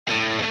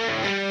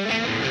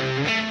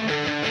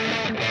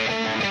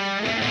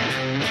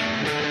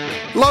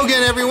Hello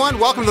again, everyone.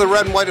 Welcome to the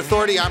Red and White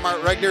Authority. I'm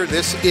Art Regner.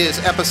 This is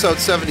episode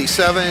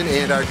 77,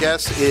 and our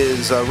guest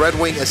is Red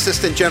Wing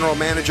Assistant General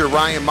Manager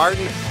Ryan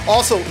Martin,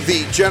 also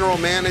the General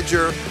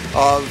Manager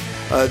of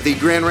the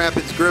Grand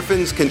Rapids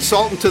Griffins,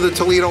 consultant to the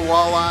Toledo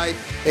Walleye,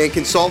 and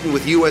consultant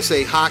with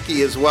USA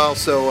Hockey as well.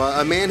 So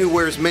a man who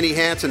wears many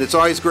hats, and it's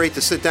always great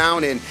to sit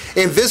down and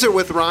visit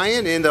with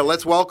Ryan, and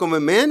let's welcome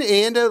him in,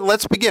 and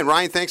let's begin.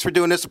 Ryan, thanks for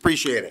doing this.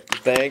 Appreciate it.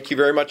 Thank you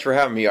very much for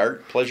having me,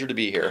 Art. Pleasure to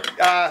be here.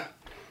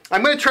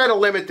 I'm going to try to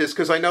limit this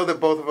because I know that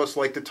both of us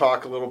like to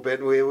talk a little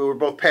bit. We were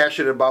both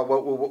passionate about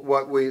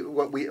what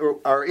we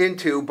are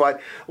into,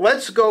 but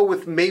let's go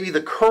with maybe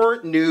the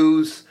current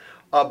news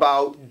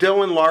about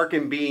Dylan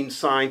Larkin being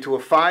signed to a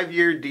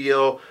 5-year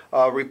deal.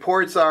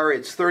 Reports are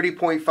it's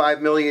 $30.5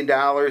 million,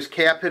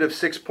 cap hit of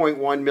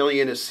 $6.1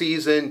 million a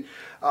season.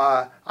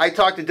 I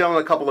talked to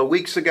Dylan a couple of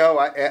weeks ago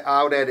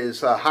out at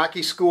his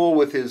hockey school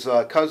with his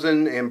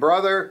cousin and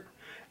brother,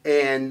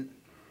 and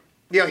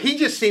he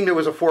just seemed it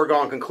was a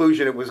foregone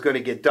conclusion it was going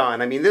to get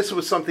done. I mean, this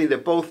was something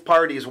that both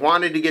parties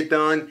wanted to get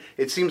done.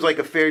 It seems like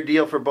a fair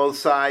deal for both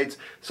sides.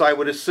 So I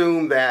would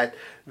assume that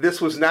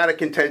this was not a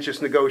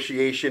contentious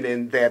negotiation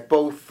and that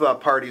both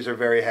parties are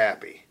very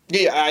happy.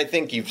 Yeah, I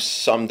think you've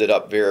summed it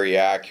up very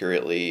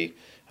accurately.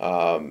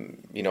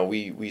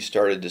 We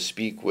started to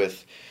speak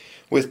with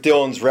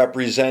Dylan's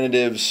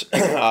representatives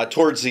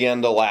towards the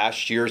end of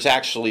last year. It's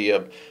actually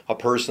a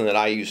person that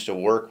I used to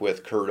work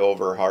with, Kurt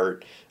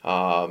Overhart,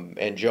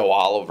 and Joe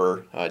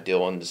Oliver,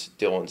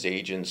 Dylan's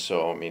agent.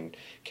 So, I mean,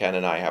 Ken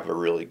and I have a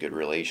really good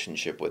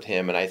relationship with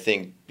him. And I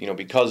think,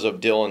 because of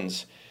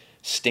Dylan's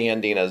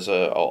standing as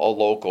a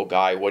local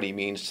guy, what he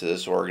means to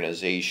this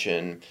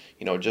organization,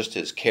 just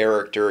his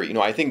character,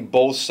 I think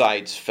both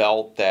sides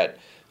felt that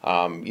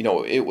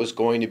it was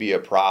going to be a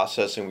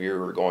process and we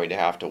were going to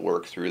have to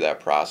work through that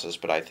process,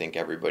 but I think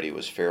everybody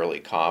was fairly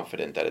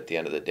confident that at the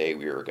end of the day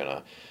we were going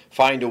to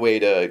find a way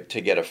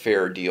to get a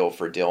fair deal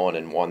for Dylan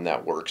and one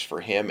that works for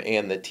him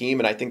and the team,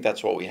 and I think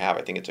that's what we have.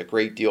 I think it's a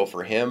great deal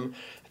for him.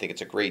 I think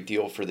it's a great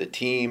deal for the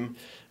team.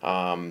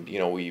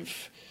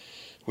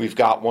 We've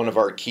got one of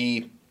our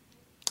key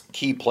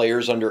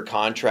players under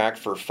contract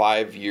for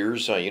 5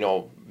 years,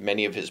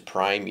 many of his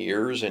prime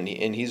years, and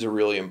he's a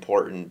really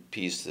important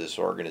piece to this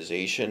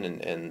organization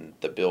and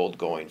the build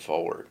going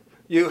forward.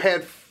 You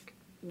had,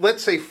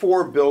 let's say,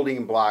 4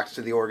 building blocks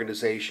to the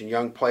organization,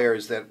 young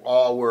players that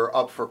all were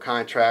up for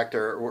contract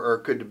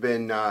or could have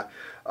been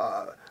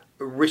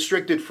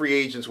restricted free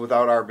agents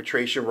without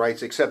arbitration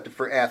rights, except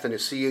for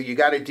Athanasiou. You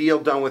got a deal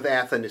done with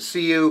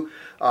Athanasiou.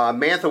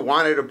 Mantha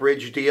wanted a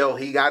bridge deal.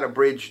 He got a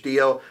bridge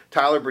deal.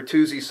 Tyler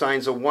Bertuzzi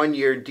signs a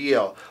 1-year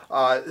deal.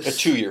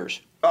 2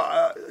 years.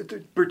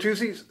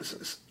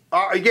 Bertuzzi's...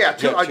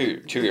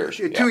 2 years.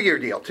 2-year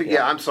deal.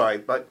 I'm sorry,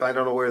 but I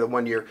don't know where the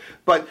 1 year.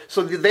 But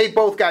so they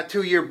both got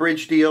 2-year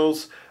bridge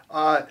deals.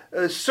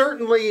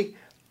 Certainly,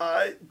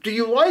 do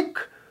you like...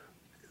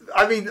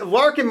 I mean,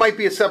 Larkin might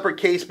be a separate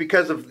case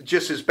because of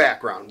just his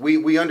background.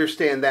 We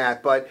understand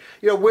that. But,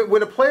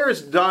 when a player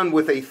is done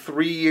with a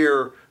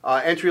 3-year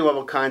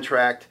entry-level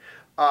contract,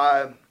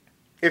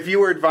 if you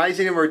were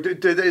advising him, or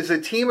is a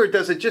team, or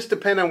does it just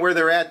depend on where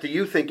they're at, do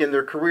you think, in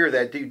their career,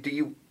 that do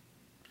you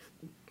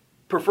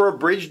prefer a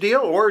bridge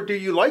deal, or do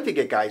you like to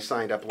get guys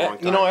signed up a long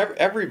time?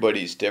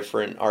 Everybody's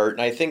different, Art,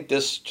 and I think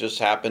this just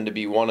happened to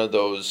be one of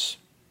those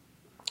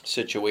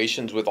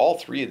situations with all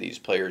 3 of these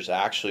players,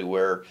 actually,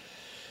 where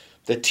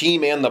the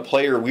team and the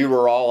player, we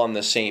were all on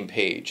the same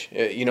page.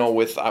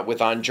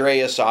 With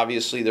Andreas,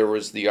 obviously there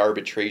was the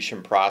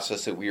arbitration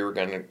process that we were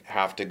going to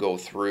have to go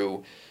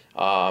through.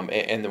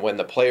 And when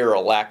the player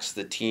elects,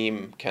 the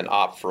team can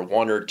opt for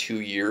 1 or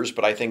 2 years.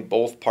 But I think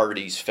both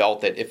parties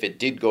felt that if it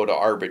did go to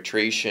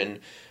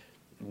arbitration,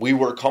 we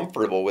were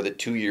comfortable with a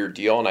 2-year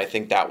deal. And I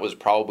think that was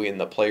probably in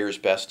the player's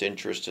best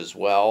interest as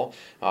well.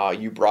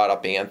 You brought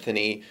up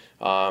Anthony.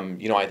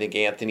 I think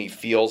Anthony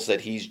feels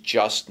that he's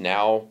just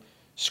now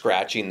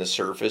scratching the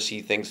surface.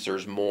 He thinks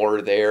there's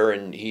more there,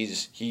 and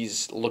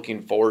he's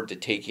looking forward to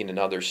taking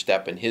another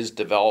step in his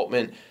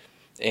development,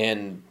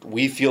 and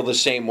we feel the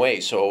same way.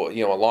 So,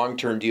 a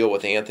long-term deal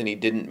with Anthony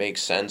didn't make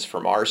sense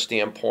from our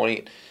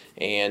standpoint,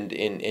 and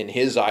in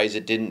his eyes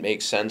it didn't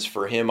make sense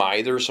for him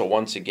either. So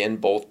once again,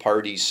 both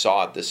parties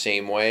saw it the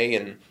same way,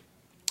 and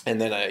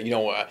then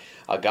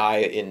a guy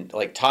in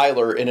like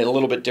Tyler in a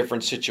little bit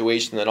different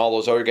situation than all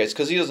those other guys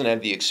because he doesn't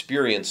have the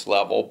experience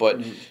level,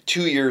 but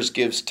 2 years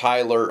gives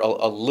Tyler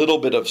a little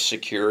bit of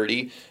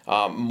security,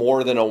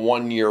 more than a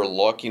 1-year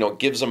look.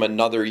 Gives him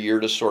another year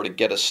to sort of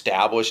get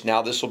established.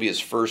 Now this will be his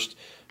first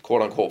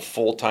quote unquote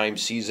full-time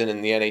season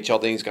in the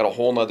NHL. Then he's got a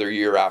whole nother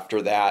year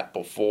after that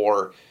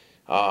before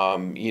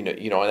and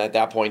at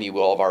that point he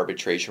will have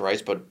arbitration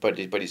rights, but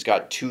he's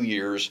got 2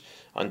 years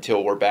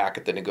until we're back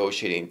at the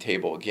negotiating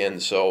table again.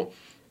 So,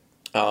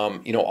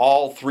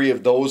 all 3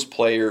 of those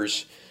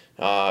players,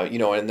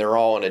 and they're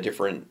all in a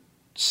different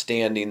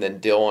standing than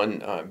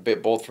Dylan,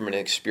 both from an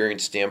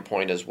experience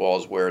standpoint as well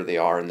as where they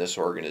are in this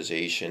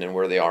organization and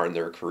where they are in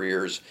their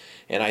careers.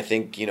 And I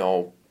think,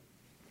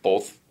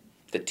 both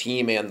the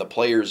team and the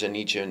players in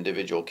each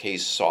individual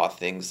case saw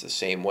things the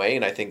same way,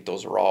 and I think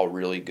those are all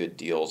really good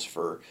deals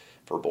for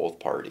both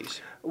parties.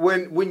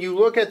 When you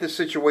look at the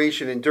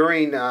situation, and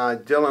during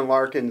Dylan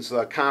Larkin's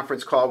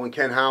conference call when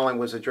Ken Holland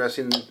was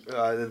addressing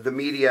the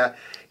media,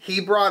 he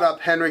brought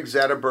up Henrik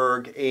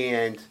Zetterberg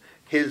and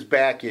his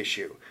back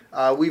issue.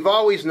 We've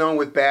always known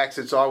with backs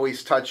it's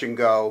always touch and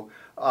go.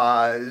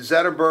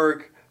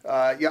 Zetterberg,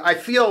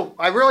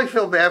 I really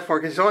feel bad for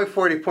him because he's only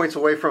 40 points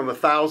away from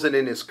 1,000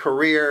 in his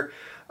career.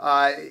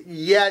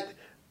 Yet,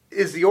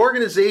 is the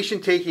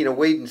organization taking a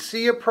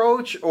wait-and-see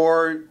approach,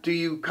 or do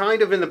you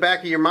kind of in the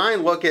back of your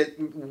mind look at,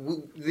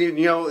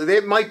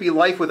 there might be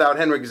life without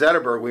Henrik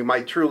Zetterberg. We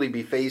might truly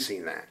be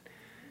facing that.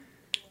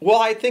 Well,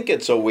 I think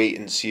it's a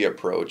wait-and-see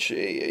approach.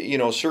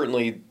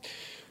 Certainly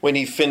when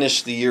he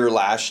finished the year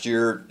last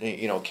year,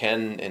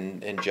 Ken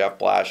and Jeff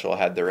Blashill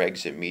had their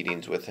exit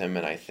meetings with him,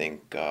 and I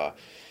think,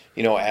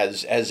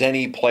 as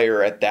any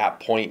player at that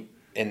point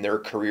in their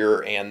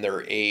career and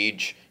their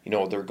age,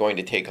 they're going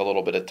to take a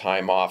little bit of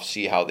time off,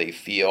 see how they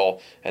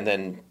feel, and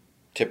then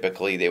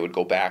typically they would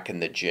go back in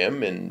the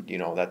gym, and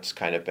that's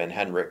kind of been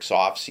Henrik's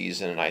off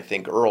season. And I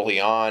think early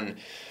on,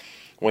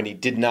 when he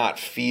did not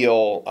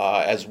feel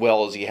as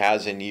well as he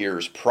has in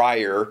years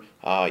prior,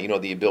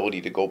 the ability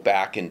to go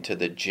back into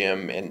the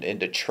gym and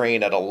to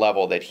train at a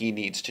level that he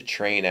needs to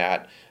train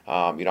at.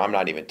 I'm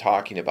not even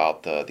talking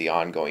about the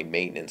ongoing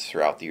maintenance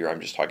throughout the year.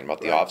 I'm just talking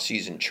about the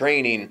off-season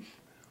training.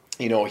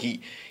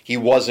 He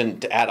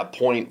wasn't at a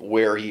point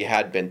where he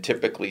had been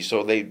typically.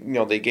 So they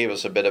gave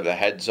us a bit of a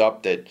heads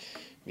up that,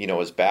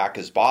 his back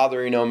is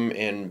bothering him,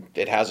 and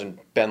it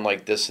hasn't been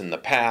like this in the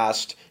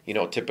past.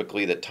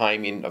 Typically the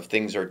timing of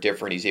things are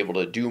different. He's able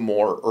to do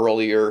more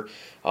earlier.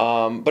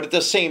 But at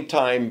the same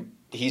time,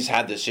 he's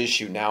had this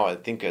issue now, I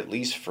think, at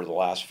least for the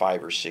last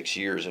 5 or 6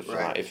 years,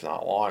 if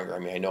not longer. I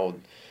mean, I know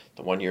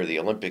the one year of the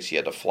Olympics, he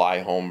had to fly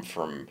home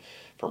from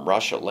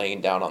Russia,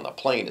 laying down on the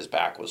plane. His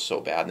back was so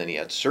bad, and then he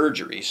had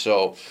surgery.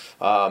 So,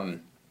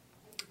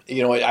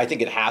 I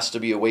think it has to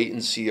be a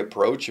wait-and-see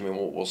approach. I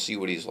mean, we'll see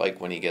what he's like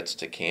when he gets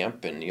to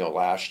camp. And,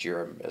 last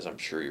year, as I'm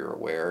sure you're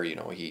aware,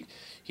 he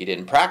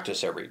didn't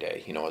practice every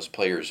day, as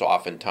players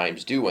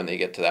oftentimes do when they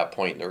get to that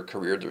point in their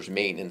career. There's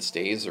maintenance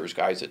days. There's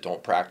guys that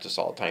don't practice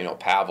all the time.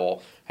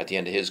 Pavel, at the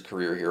end of his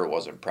career here,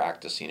 wasn't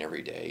practicing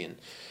every day.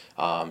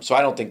 And so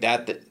I don't think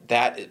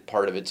that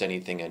part of it's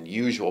anything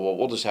unusual. But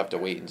we'll just have to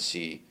wait and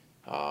see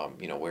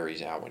where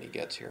he's at when he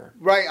gets here.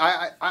 Right.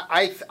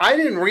 I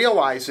didn't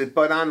realize it,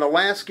 but on the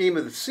last game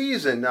of the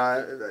season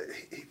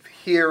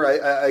here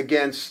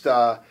against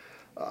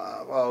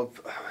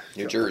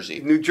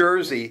New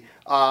Jersey,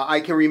 I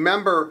can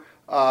remember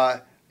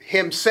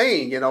him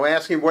saying,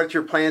 asking what's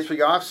your plans for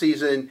the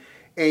offseason,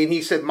 and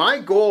he said, my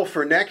goal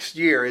for next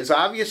year is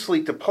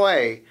obviously to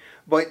play,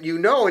 but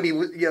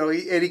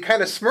and he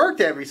kind of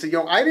smirked at me. He said,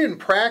 I didn't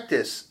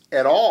practice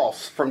at all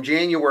from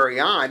January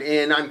on,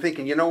 and I'm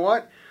thinking, you know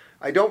what?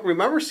 I don't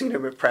remember seeing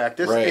him at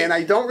practice, and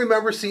I don't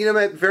remember seeing him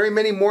at very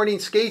many morning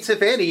skates,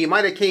 if any. He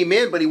might have came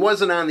in, but he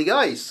wasn't on the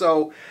ice.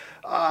 So,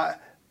 I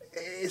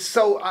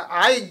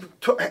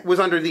was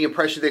under the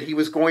impression that he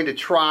was going to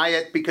try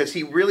it because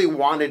he really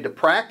wanted to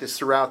practice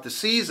throughout the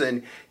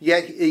season.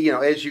 Yet,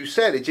 as you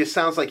said, it just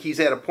sounds like he's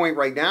at a point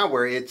right now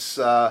where it's,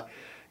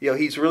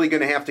 he's really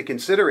going to have to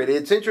consider it.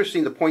 It's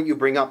interesting the point you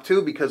bring up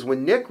too, because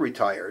when Nick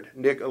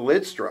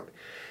Lidstrom,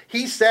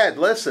 he said,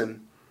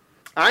 "Listen,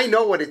 I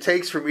know what it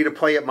takes for me to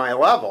play at my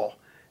level,"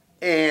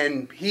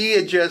 and he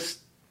had just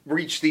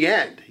reached the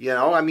end.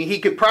 I mean, he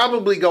could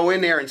probably go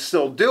in there and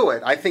still do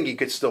it. I think he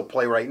could still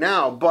play right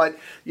now, but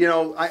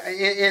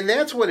and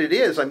that's what it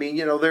is. I mean,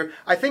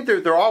 I think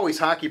they're always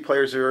hockey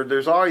players.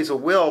 There's always a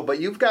will, but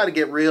you've got to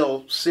get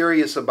real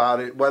serious about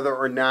it, whether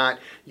or not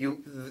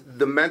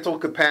the mental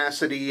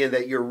capacity and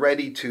that you're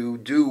ready to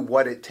do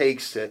what it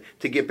takes to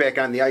get back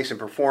on the ice and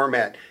perform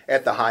at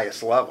the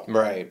highest level.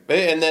 Right,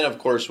 and then of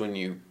course when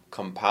you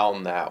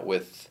compound that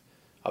with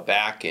a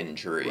back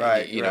injury,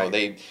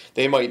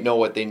 they might know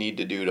what they need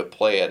to do to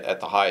play at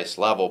the highest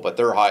level, but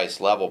their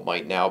highest level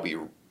might now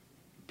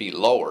be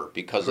lower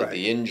because of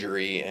the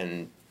injury,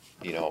 and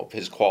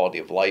his quality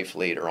of life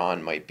later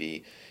on might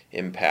be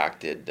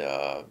impacted.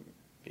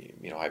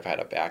 I've had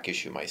a back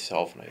issue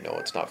myself, and I know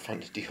it's not fun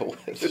to deal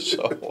with.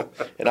 So,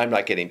 and I'm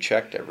not getting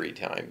checked every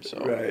time. So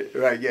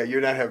right, yeah,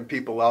 you're not having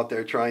people out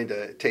there trying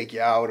to take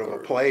you out of a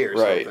play or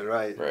something,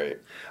 right?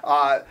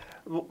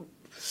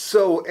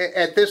 So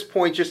at this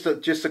point, just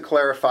to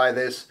clarify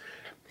this,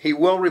 he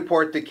will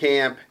report to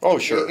camp. Oh,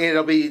 sure. And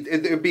it'll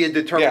be a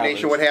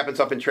determination what happens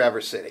up in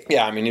Traverse City.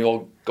 Yeah, I mean,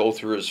 he'll go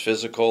through his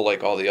physical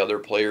like all the other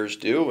players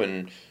do,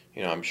 and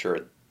I'm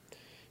sure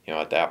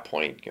at that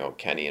point,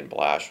 Kenny and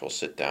Blash will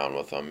sit down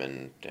with him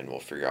and we'll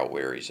figure out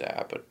where he's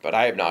at. But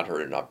I have not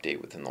heard an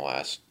update within the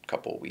last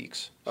couple of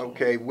weeks. So.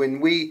 Okay, when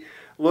we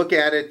look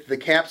at it, the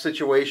cap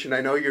situation,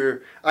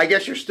 I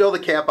guess you're still the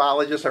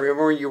capologist. I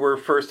remember when you were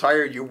first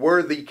hired, you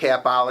were the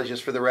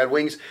capologist for the Red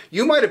Wings.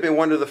 You might have been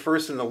one of the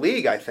first in the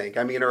league, I think.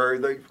 I mean,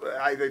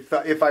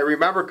 if I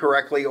remember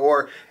correctly,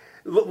 or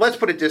let's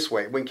put it this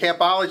way. When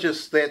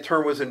capologist, that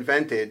term was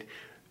invented,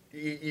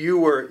 you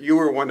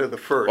were one of the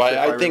first. Well, if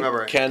I think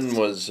remember. Ken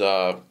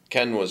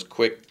was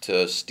quick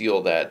to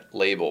steal that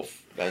label,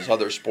 as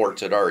other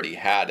sports had already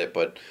had it.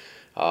 But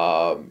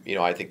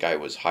I think I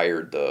was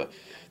hired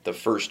the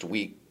first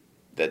week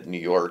that New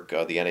York,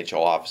 the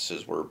NHL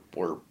offices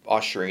were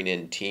ushering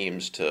in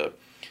teams to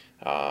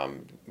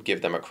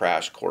give them a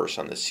crash course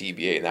on the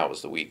CBA, and that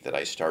was the week that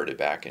I started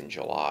back in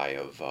July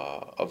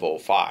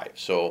of 05.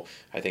 So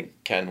I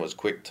think Ken was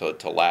quick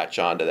to latch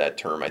onto that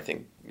term. I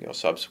think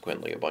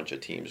subsequently a bunch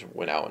of teams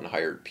went out and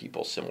hired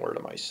people similar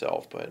to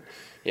myself. But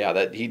yeah,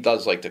 that he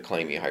does like to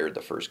claim he hired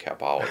the first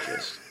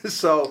capologist.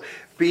 So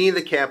being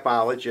the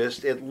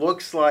capologist, it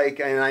looks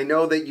like, and I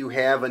know that you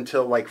have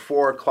until like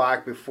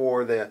 4:00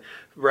 before the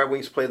Red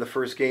Wings play the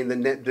first game,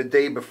 the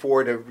day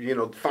before, to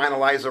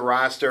finalize the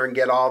roster and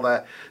get all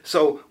the.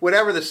 So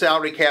whatever the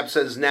salary cap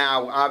says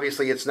now,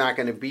 obviously it's not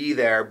going to be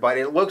there, but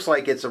it looks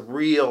like it's a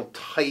real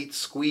tight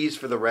squeeze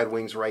for the Red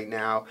Wings right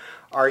now.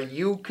 Are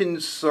you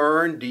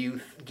concerned? Do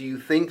you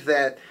think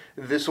that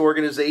this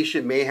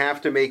organization may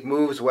have to make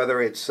moves, whether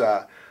it's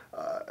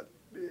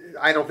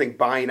I don't think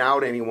buying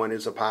out anyone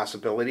is a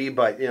possibility,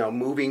 but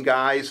moving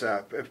guys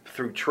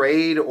through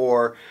trade,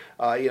 or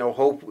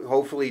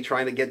hopefully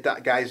trying to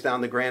get guys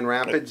down to Grand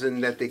Rapids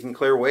and that they can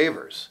clear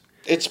waivers.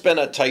 It's been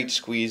a tight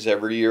squeeze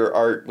every year,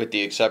 Art, with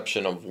the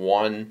exception of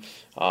one.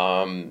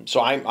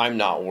 So I'm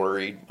not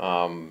worried.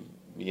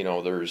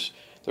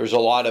 There's a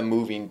lot of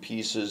moving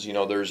pieces.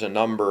 There's a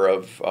number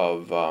of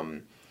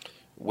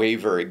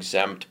waiver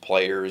exempt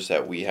players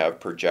that we have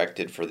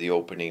projected for the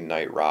opening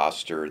night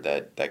roster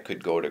that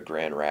could go to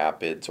Grand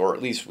Rapids, or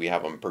at least we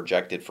have them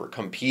projected for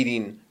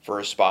competing for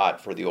a spot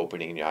for the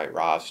opening night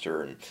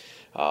roster, and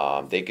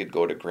they could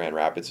go to Grand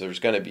Rapids. There's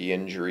going to be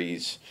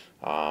injuries.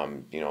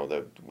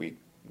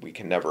 We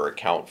can never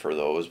account for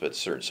those, but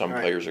some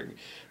right. players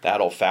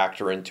that'll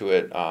factor into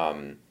it.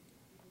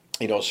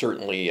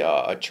 Certainly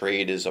a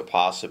trade is a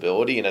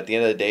possibility, and at the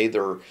end of the day,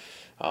 they're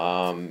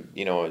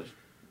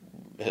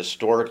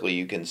historically,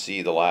 you can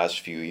see the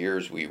last few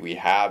years we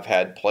have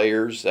had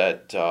players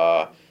that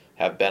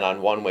have been on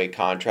one-way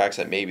contracts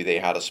that maybe they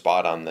had a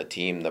spot on the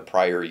team the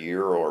prior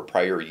year or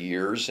prior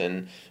years,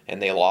 and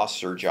they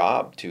lost their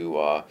job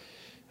to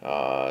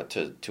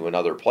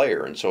another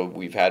player, and so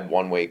we've had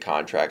one-way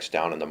contracts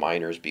down in the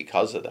minors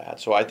because of that.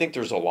 So I think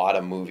there's a lot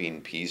of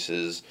moving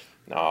pieces.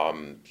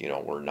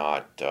 We're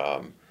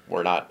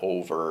not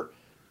over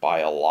by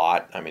a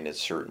lot. I mean,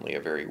 it's certainly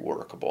a very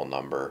workable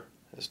number,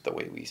 is the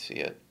way we see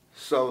it.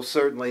 So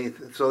certainly,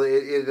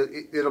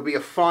 it'll be a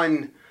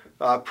fun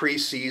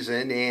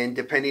preseason, and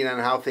depending on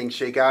how things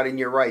shake out, and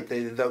you're right,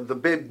 the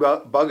big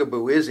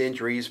bugaboo is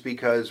injuries,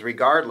 because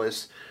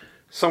regardless,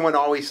 someone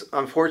always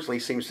unfortunately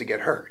seems to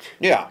get hurt.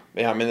 Yeah.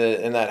 I mean,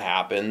 and that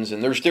happens,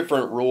 and there's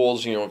different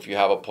rules. If you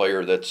have a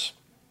player that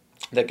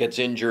gets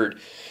injured,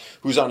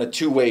 who's on a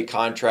two-way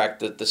contract,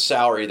 that the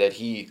salary that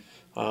he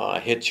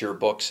hits your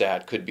books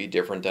at could be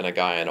different than a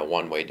guy on a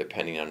one-way,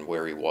 depending on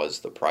where he was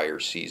the prior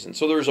season.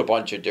 So there's a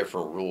bunch of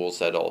different rules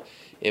that'll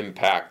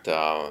impact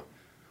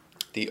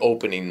the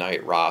opening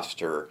night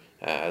roster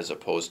as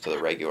opposed to the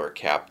regular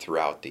cap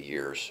throughout the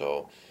year.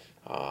 So,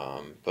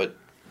 but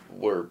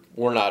we're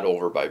not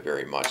over by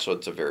very much, so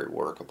it's a very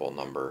workable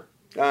number.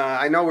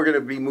 I know we're going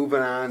to be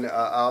moving on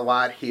a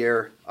lot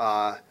here,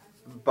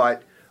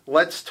 but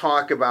let's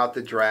talk about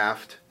the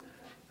draft.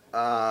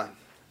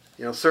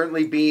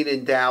 Certainly being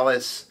in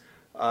Dallas,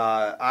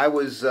 I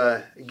was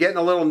getting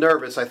a little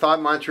nervous. I thought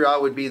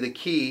Montreal would be the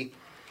key.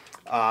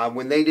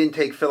 When they didn't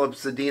take Filip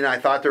Zadina, I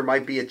thought there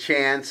might be a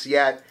chance,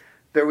 yet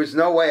there was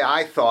no way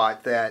I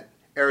thought that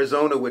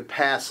Arizona would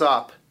pass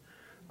up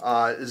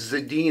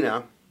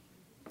Zadina,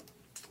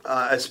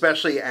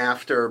 especially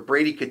after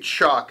Brady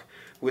Tkachuk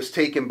was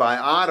taken by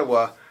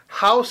Ottawa.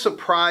 How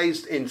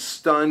surprised and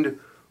stunned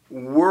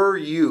were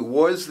you?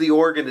 Was the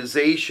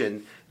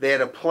organization that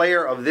a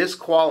player of this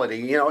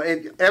quality,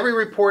 every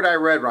report I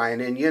read, Ryan,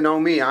 and you know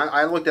me,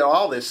 I looked at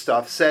all this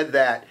stuff, said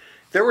that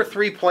there were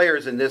 3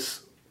 players in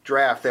this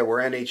draft that were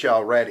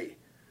NHL ready.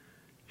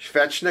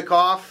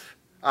 Svechnikov,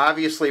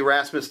 obviously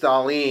Rasmus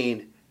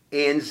Dahlin,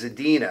 and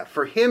Zadina.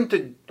 For him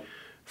to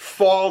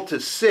fall to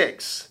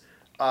 6,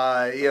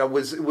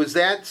 was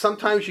that,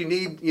 sometimes you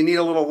need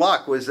a little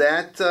luck. Was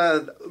that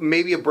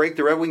maybe a break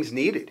the Red Wings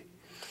needed?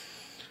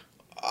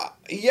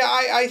 Yeah,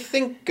 I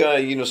think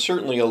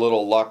certainly a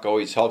little luck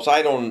always helps.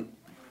 I don't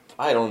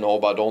know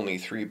about only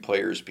 3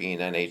 players being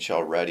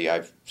NHL ready.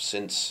 I've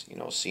since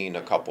seen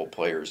a couple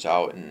players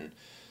out in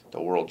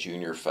the World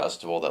Junior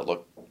Festival that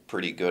look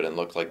pretty good and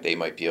look like they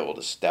might be able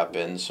to step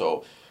in.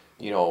 So,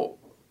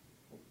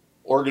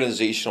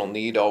 organizational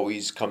need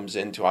always comes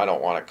into. I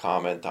don't want to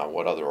comment on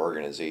what other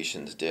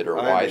organizations did or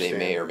why they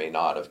may or may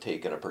not have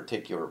taken a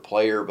particular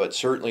player, but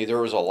certainly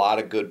there was a lot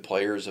of good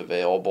players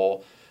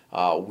available.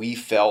 We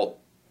felt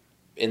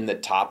in the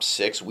top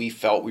 6, we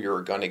felt we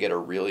were going to get a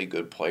really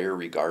good player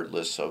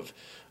regardless of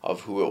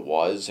who it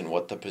was and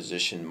what the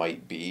position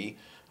might be.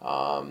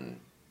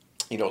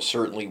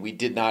 Certainly we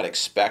did not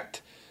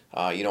expect,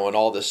 in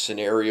all the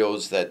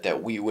scenarios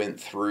that we went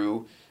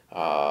through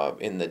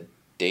in the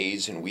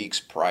days and weeks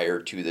prior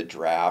to the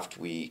draft,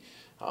 we,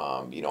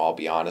 I'll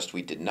be honest,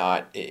 we did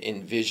not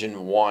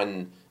envision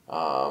one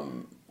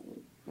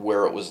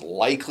where it was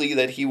likely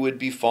that he would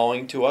be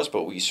falling to us,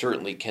 but we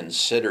certainly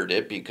considered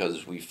it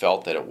because we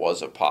felt that it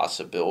was a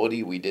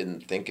possibility. We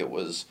didn't think it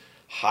was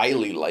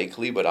highly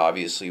likely, but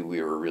obviously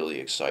we were really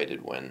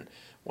excited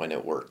when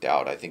it worked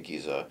out. I think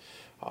he's an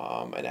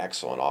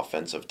excellent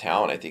offensive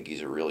talent. I think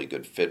he's a really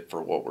good fit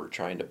for what we're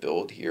trying to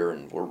build here,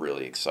 and we're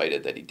really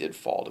excited that he did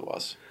fall to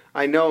us.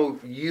 I know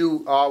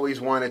you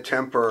always want to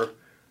temper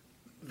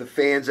the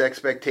fans'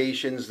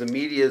 expectations, the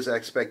media's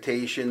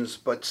expectations,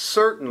 but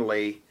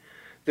certainly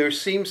there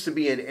seems to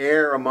be an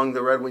air among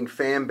the Red Wing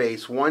fan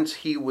base once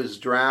he was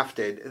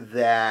drafted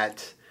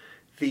that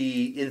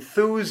the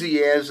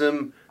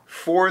enthusiasm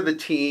for the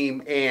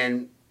team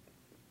and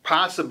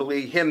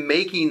possibly him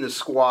making the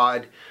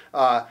squad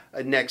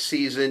next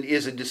season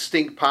is a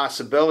distinct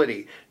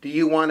possibility. Do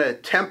you want to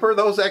temper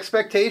those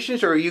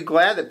expectations, or are you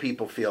glad that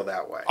people feel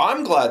that way?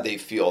 I'm glad they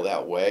feel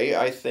that way.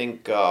 I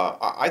think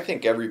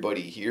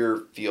everybody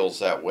here feels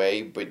that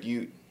way, but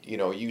you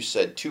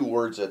said two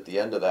words at the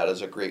end of that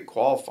as a great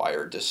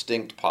qualifier: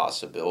 distinct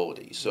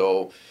possibility.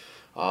 So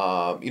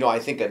I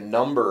think a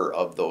number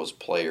of those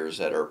players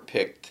that are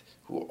picked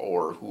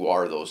who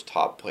are those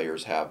top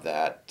players have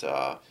that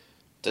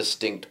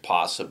distinct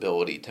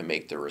possibility to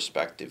make their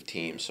respective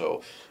teams.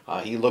 So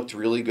he looked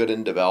really good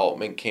in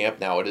development camp.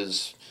 Now it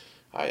is,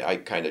 I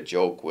kind of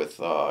joke with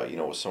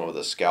with some of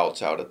the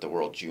scouts out at the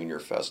World Junior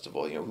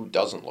Festival, who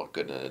doesn't look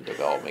good in a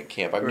development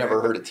camp. I've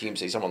never heard a team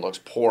say someone looks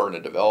poor in a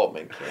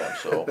development camp.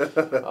 So,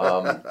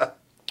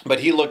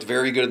 but he looked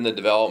very good in the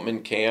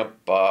development camp.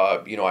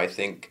 I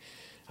think,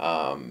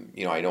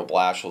 I know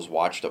Blashill's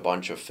watched a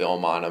bunch of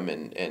film on him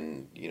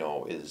and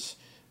is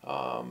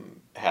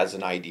has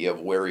an idea of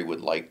where he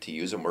would like to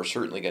use him. We're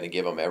certainly going to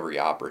give him every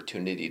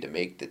opportunity to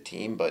make the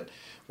team, but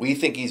we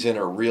think he's in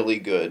a really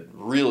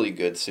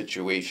good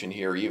situation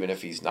here. Even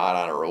if he's not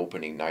on our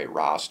opening night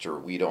roster,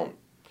 we don't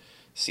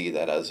see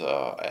that as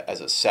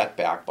a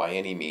setback by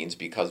any means,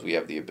 because we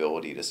have the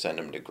ability to send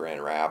him to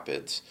Grand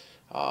Rapids.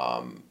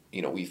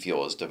 We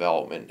feel his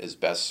development is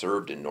best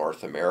served in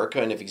North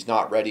America, and if he's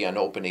not ready on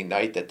opening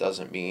night, that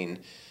doesn't mean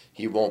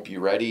he won't be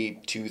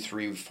ready 2,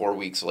 3, 4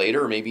 weeks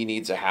later. Maybe he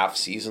needs a half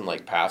season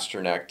like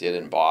Pasternak did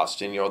in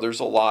Boston. There's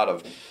a lot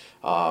of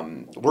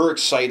we're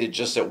excited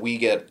just that we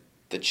get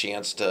the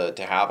chance to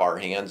have our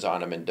hands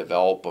on him and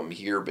develop him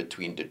here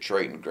between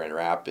Detroit and Grand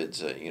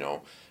Rapids,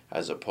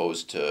 as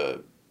opposed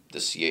to the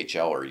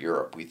CHL or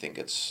Europe. We think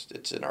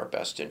it's in our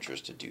best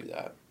interest to do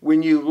that.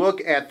 When you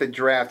look at the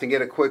draft and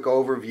get a quick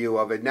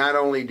overview of it, not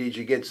only did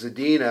you get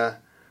Zadina,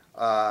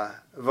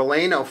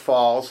 Veleno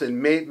falls,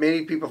 and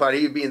many people thought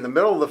he'd be in the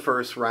middle of the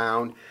first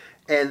round,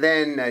 and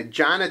then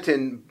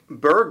Jonathan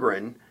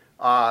Berggren,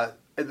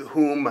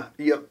 whom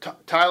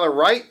Tyler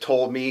Wright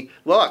told me,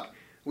 look,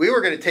 we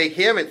were going to take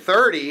him at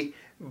 30,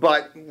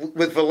 but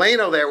with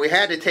Veleno there, we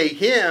had to take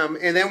him,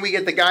 and then we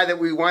get the guy that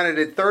we wanted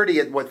at 30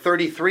 at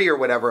 33 or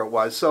whatever it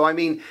was. So I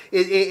mean,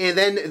 and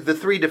then the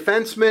three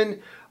defensemen.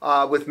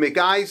 With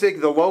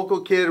McIsaac, the local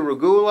kid,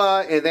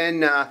 Regula, and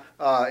then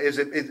is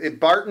it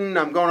Barton?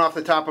 I'm going off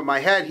the top of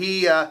my head.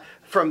 He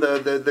from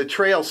the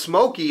Trail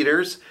Smoke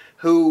Eaters,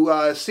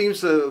 who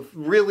seems to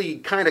really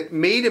kind of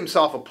made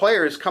himself a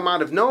player, has come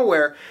out of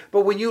nowhere.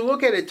 But when you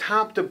look at it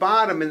top to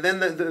bottom, and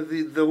then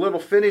the little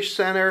Finnish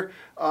center,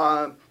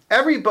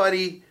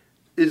 everybody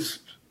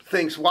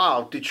thinks,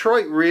 wow,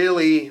 Detroit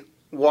really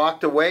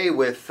walked away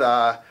with.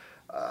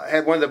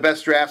 Had one of the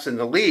best drafts in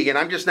the league, and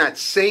I'm just not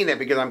saying that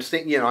because I'm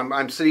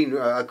sitting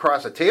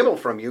across a table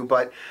from you.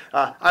 But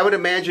I would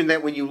imagine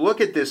that when you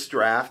look at this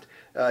draft,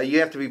 you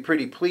have to be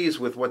pretty pleased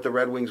with what the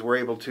Red Wings were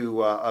able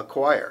to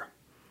acquire.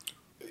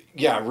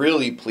 Yeah,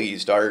 really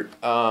pleased, Art.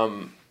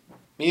 I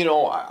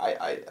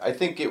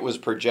think it was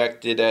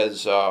projected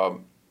as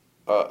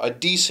a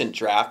decent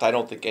draft. I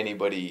don't think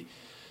anybody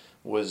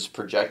was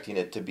projecting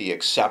it to be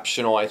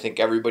exceptional. I think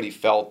everybody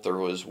felt there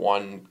was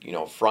one,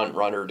 front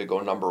runner to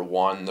go number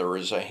one. There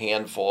was a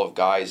handful of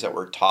guys that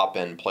were top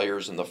end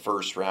players in the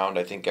first round.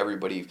 I think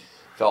everybody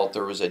felt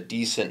there was a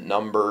decent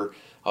number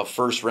of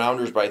first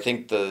rounders, but I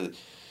think the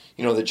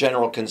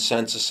general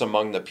consensus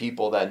among the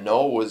people that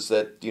know was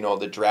that,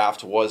 the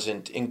draft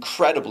wasn't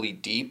incredibly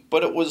deep,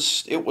 but it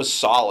was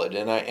solid.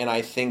 And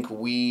I think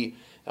we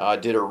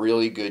did a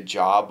really good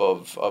job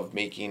of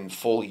making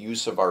full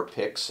use of our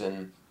picks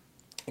and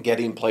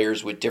getting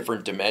players with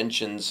different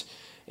dimensions,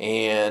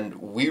 and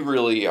we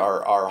really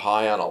are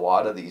high on a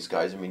lot of these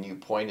guys. I mean, you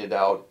pointed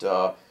out,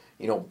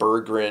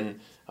 Berggren,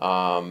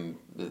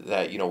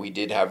 that, we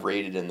did have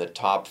rated in the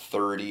top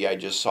 30. I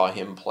just saw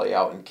him play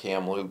out in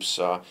Kamloops.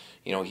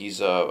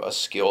 He's a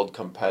skilled,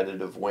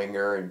 competitive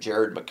winger, and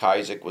Jared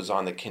McIsaac was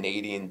on the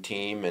Canadian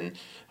team, and,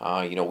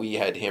 we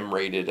had him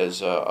rated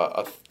as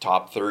a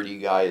top 30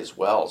 guy as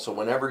well. So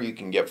whenever you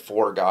can get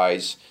four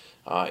guys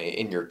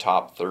in your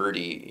top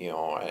 30,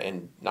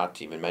 and not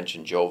to even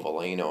mention Joe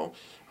Veleno,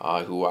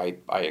 who I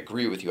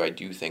agree with you. I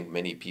do think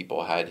many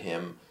people had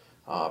him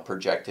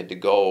projected to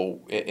go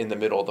in the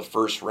middle of the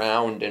first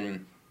round,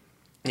 and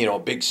a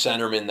big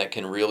centerman that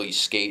can really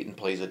skate and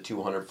plays a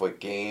 200-foot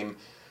game.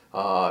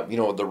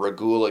 The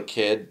Regula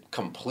kid,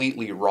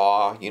 completely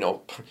raw.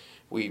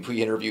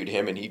 We interviewed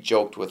him and he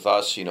joked with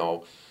us,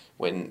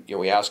 when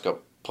we asked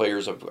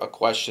players a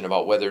question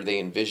about whether they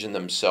envisioned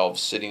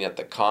themselves sitting at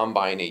the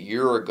combine a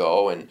year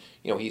ago, and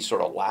he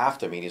sort of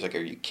laughed at me. He's like, "Are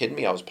you kidding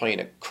me? I was playing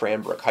at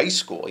Cranbrook High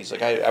School." He's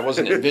like, "I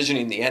wasn't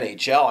envisioning the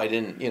NHL. I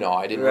didn't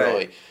Right.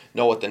 really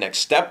know what the next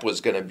step was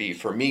going to be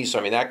for me."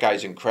 So that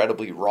guy's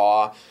incredibly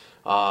raw.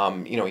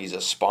 He's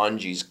a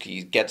sponge.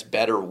 He gets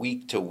better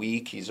week to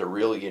week. He's a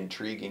really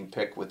intriguing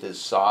pick with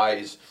his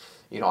size.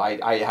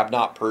 I have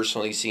not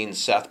personally seen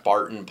Seth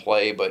Barton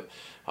play, but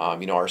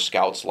our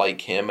scouts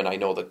like him, and I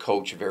know the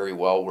coach very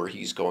well where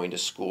he's going to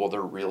school.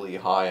 They're really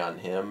high on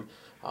him.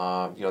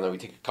 Then we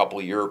take a couple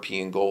of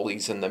European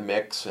goalies in the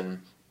mix,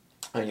 and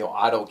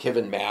Otto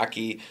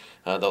Kivenmäki,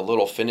 the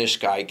little Finnish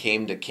guy,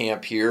 came to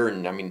camp here,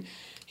 and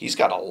he's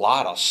got a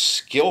lot of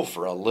skill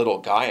for a little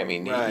guy.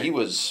 Right. He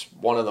was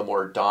one of the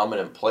more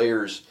dominant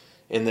players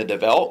in the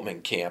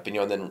development camp.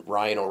 And then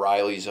Ryan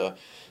O'Reilly's a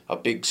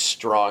big,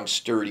 strong,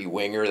 sturdy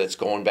winger that's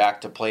going back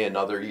to play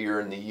another year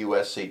in the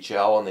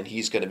USHL, and then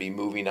he's going to be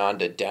moving on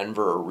to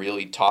Denver, a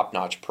really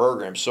top-notch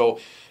program. So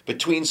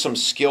between some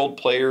skilled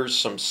players,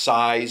 some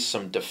size,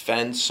 some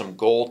defense, some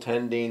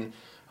goaltending,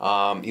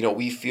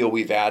 we feel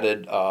we've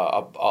added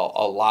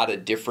a lot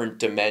of different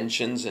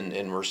dimensions,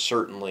 and we're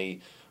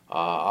certainly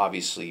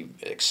obviously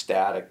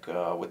ecstatic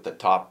with the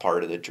top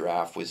part of the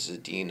draft with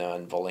Zadina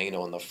and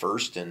Veleno in the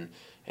first, and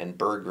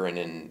Berggren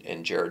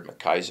and Jared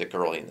McIsaac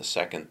early in the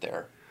second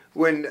there.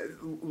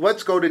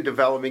 Let's go to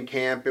development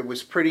camp. It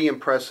was pretty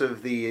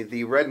impressive,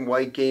 the red and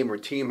white game, or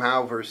Team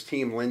Howe versus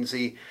Team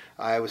Lindsay.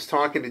 I was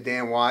talking to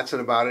Dan Watson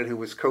about it, who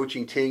was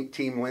coaching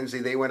Team Lindsay.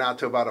 They went out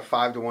to about a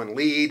 5-1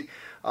 lead.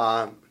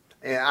 And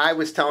I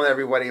was telling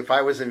everybody, if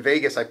I was in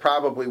Vegas,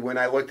 when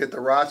I looked at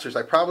the rosters,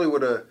 I probably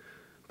would have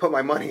put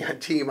my money on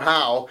Team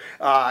Howe.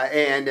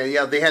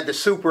 They had the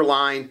super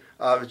line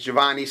of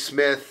Giovanni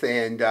Smith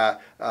and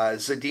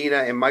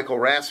Zadina and Michael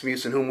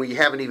Rasmussen, whom we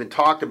haven't even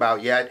talked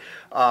about yet.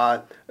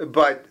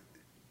 But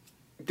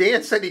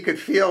Dan said he could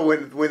feel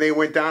when they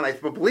went down, I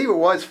believe it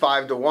was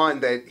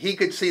 5-1, that he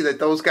could see that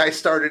those guys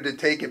started to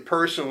take it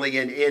personally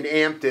and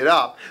amped it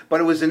up.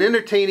 But it was an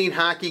entertaining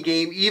hockey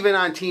game, even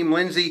on Team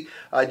Lindsay.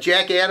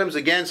 Jack Adams,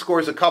 again,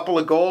 scores a couple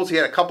of goals. He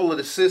had a couple of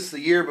assists the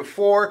year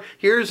before.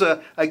 Here's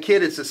a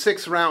kid, it's a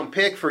 6th-round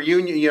pick for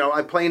Union,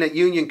 playing at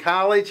Union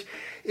College.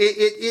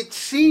 It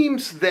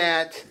seems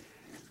that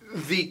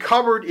the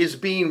cupboard is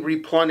being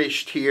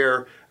replenished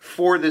here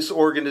for this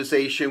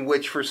organization,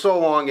 which for so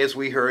long, as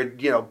we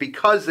heard,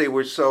 because they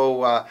were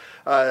so,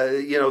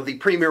 the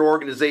premier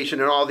organization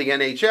in all the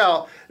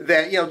NHL,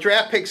 that,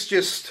 draft picks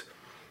just,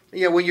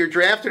 when you're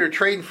drafted or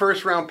trading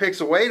first-round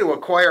picks away to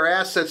acquire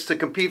assets to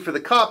compete for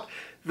the cup,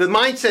 the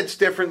mindset's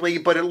differently,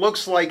 but it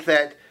looks like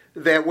that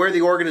where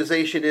the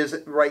organization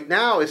is right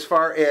now, as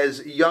far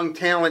as young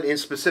talent in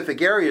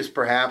specific areas,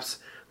 perhaps,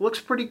 looks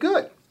pretty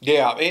good.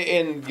 Yeah,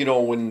 and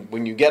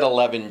when you get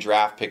 11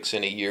 draft picks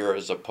in a year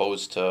as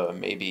opposed to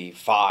maybe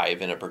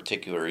 5 in a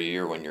particular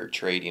year when you're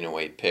trading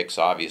away picks,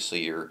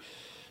 obviously you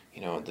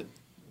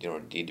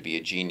don't need to be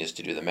a genius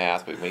to do the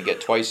math, but when you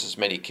get twice as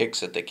many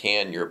kicks at the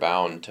can, you're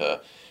bound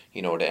to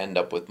end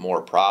up with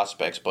more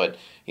prospects. But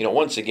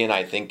once again,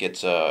 I think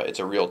it's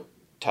a real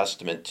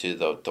testament to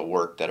the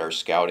work that our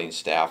scouting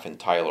staff and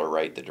Tyler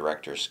Wright, the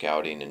director of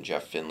scouting, and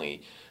Jeff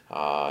Finley,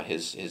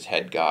 his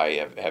head guy,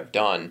 have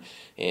done.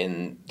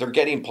 And they're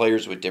getting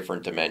players with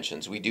different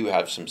dimensions. We do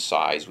have some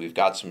size. We've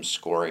got some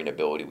scoring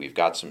ability. We've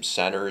got some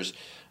centers.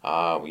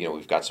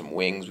 We've got some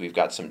wings. We've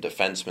got some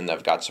defensemen that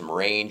have got some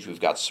range.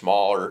 We've got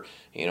smaller,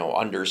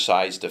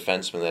 undersized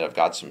defensemen that have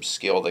got some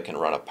skill that can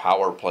run a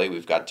power play.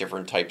 We've got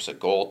different types of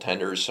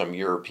goaltenders, some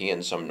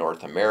European, some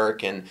North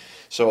American.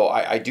 So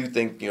I do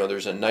think,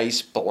 there's a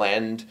nice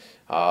blend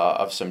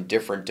of some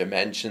different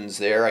dimensions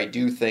there. I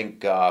do think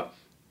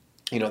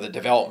the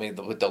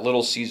development with the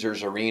Little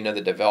Caesars Arena,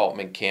 the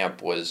development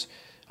camp was,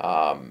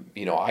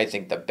 I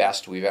think the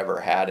best we've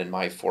ever had in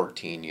my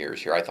 14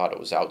 years here. I thought it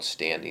was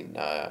outstanding.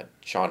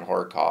 Sean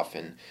Horkoff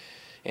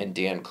and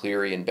Dan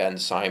Cleary and Ben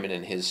Simon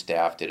and his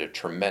staff did a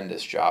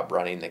tremendous job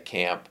running the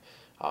camp.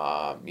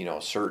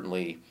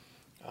 Certainly,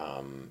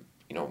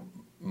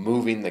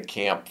 moving the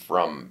camp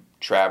from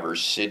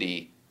Traverse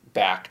City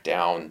back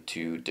down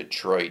to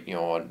Detroit,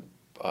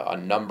 a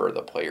number of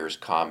the players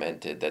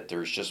commented that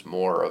there's just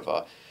more of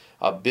a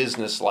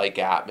business-like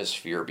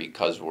atmosphere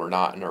because we're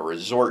not in a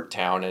resort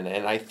town,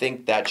 and I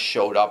think that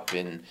showed up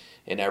in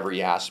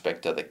every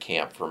aspect of the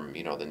camp, from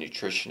the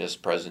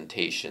nutritionist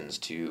presentations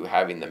to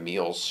having the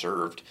meals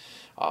served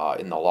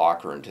in the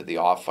locker room to the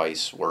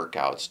off-ice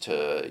workouts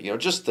to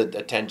just the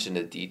attention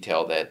to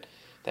detail that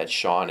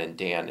Sean and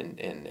Dan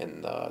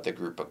and the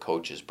group of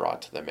coaches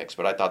brought to the mix.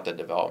 But I thought the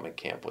development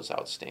camp was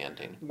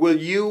outstanding. Will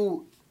it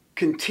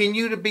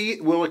continue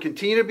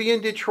to be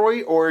in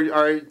Detroit, or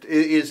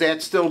is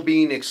that still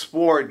being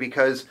explored?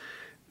 Because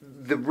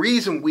the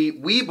reason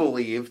we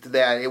believed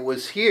that it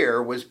was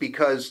here was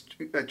because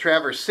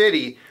Traverse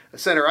City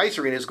Center Ice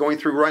Arena is going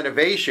through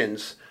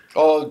renovations.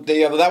 Oh,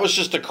 that was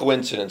just a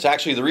coincidence.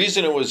 Actually, the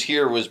reason it was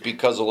here was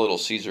because of Little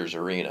Caesars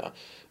Arena.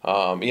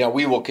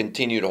 We will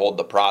continue to hold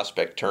the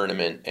prospect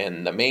tournament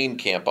and the main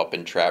camp up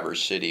in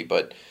Traverse City,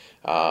 but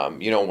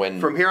when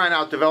from here on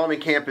out,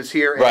 development camp is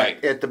here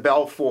right. at the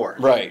Bell 4.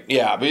 Right.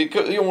 Yeah,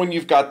 because when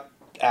you've got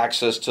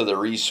access to the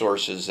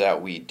resources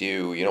that we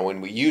do, when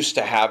we used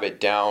to have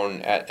it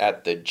down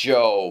at the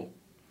Joe.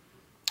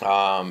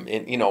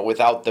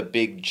 Without the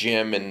big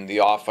gym and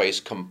the off-ice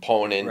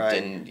component, right.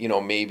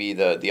 And maybe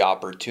the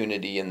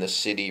opportunity in the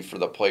city for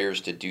the players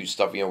to do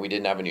stuff. We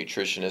didn't have a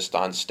nutritionist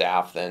on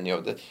staff then.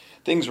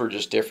 Things were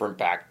just different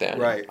back then.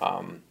 Right.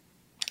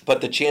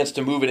 But the chance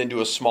to move it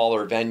into a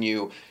smaller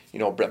venue,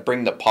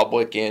 bring the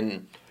public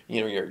in.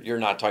 You're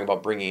not talking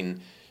about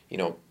bringing,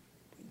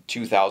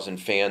 2,000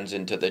 fans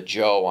into the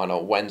Joe on a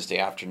Wednesday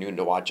afternoon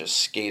to watch a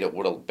skate. It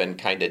would have been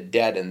kind of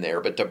dead in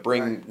there. But to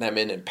bring right. them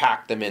in and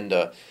pack them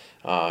into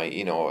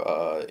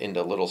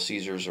into Little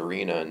Caesars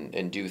Arena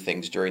and do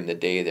things during the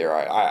day there,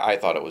 I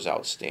thought it was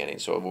outstanding.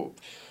 So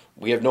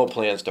we have no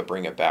plans to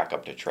bring it back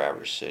up to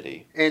Traverse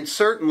City. And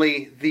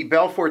certainly the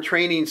Belfour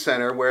Training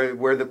Center,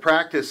 where the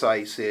practice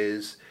ice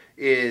is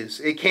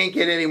it can't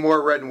get any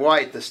more red and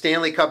white. The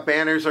Stanley Cup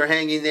banners are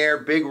hanging there,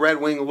 big Red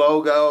Wing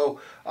logo.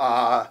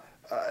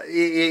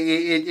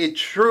 It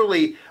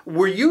truly.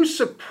 Were you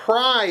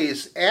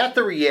surprised at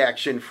the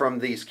reaction from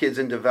these kids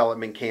in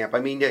development camp? I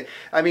mean,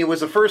 it was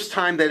the first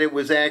time that it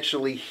was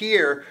actually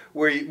here.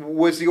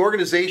 Was the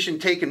organization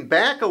taken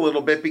back a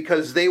little bit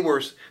because they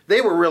were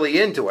really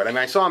into it? I mean,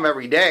 I saw them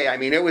every day. I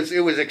mean, it was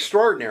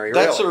extraordinary.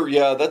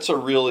 That's a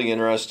really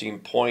interesting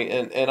point,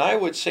 and I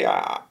would say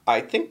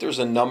I think there's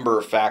a number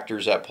of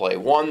factors at play.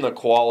 One, the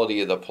quality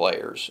of the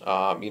players.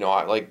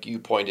 Like you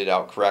pointed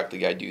out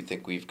correctly, I do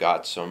think we've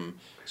got some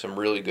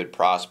really good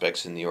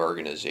prospects in the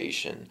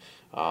organization,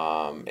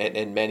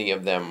 and many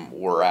of them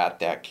were at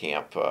that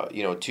camp.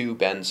 Too,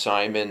 Ben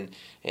Simon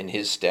and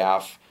his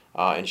staff,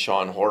 and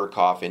Sean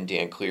Horkoff and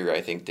Dan Cleary,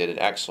 I think, did an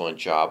excellent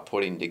job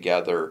putting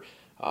together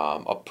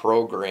a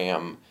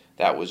program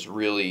that was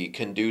really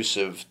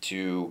conducive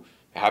to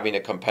having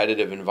a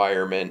competitive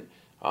environment.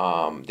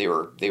 They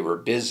were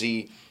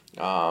busy.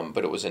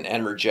 But it was an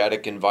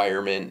energetic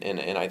environment,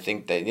 and I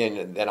think that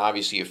then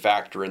obviously you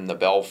factor in the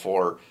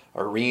Belfour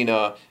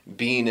Arena,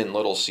 being in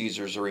Little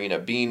Caesars Arena,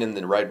 being in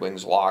the Red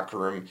Wings locker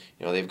room.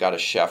 They've got a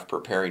chef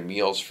preparing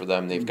meals for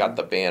them. They've got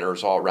the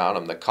banners all around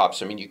them, the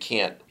cups. I mean, you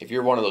can't, if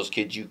you're one of those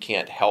kids, you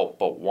can't help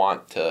but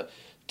want to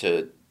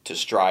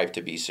strive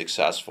to be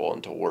successful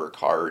and to work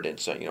hard. And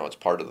so, it's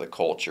part of the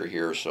culture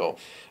here. So,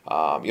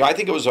 I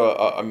think it was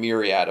a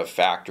myriad of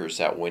factors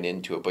that went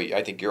into it. But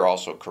I think you're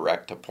also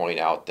correct to point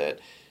out that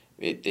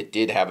it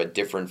did have a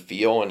different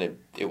feel, and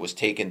it was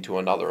taken to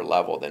another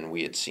level than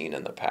we had seen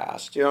in the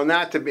past.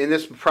 Not to, and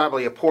this is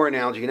probably a poor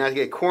analogy, not to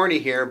get corny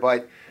here,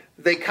 but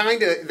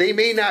they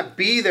may not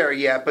be there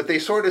yet, but they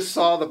sort of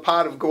saw the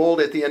pot of gold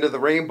at the end of the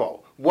rainbow.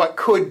 What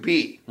could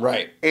be.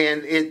 Right.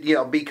 And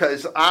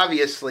because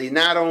obviously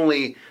not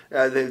only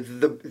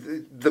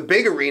the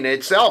big arena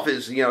itself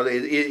is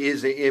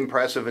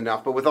impressive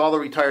enough, but with all the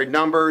retired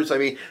numbers, I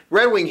mean,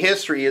 Red Wing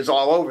history is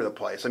all over the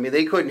place. I mean,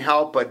 they couldn't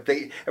help but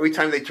every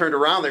time they turned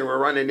around, they were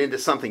running into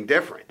something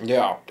different.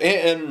 Yeah.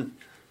 And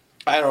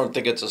I don't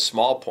think it's a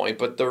small point,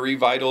 but the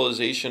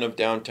revitalization of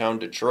downtown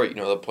Detroit,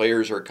 the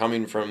players are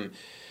coming from,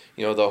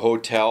 the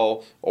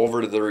hotel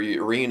over to the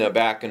arena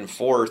back and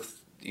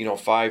forth,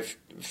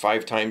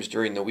 five times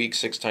during the week,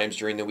 6 times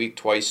during the week,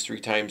 twice,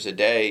 3 times a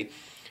day.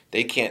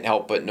 They can't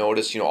help but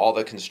notice, all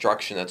the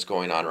construction that's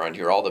going on around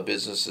here, all the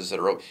businesses that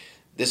are.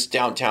 This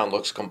downtown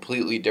looks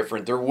completely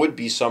different. There would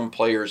be some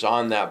players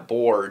on that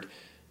board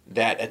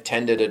that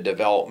attended a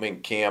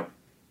development camp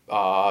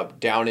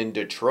down in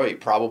Detroit.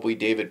 Probably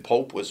David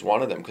Pope was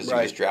one of them because He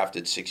was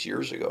drafted 6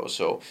 years ago.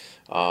 So,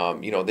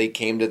 they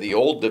came to the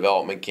old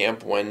development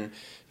camp when,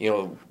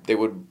 they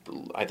would,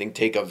 I think,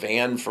 take a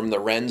van from the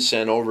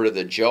Rensen over to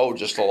the Joe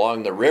just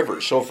along the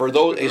river. So for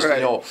those,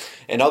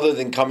 and other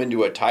than coming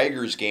to a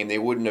Tigers game, they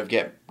wouldn't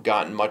have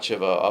gotten much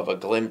of a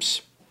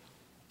glimpse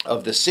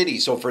of the city.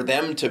 So for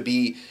them to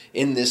be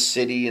in this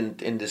city and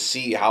to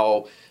see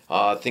how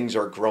things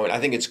are growing, I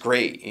think it's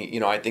great.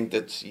 I think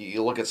that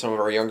you look at some of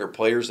our younger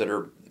players that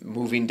are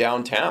moving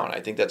downtown. I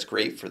think that's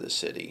great for the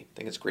city. I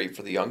think it's great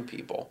for the young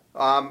people.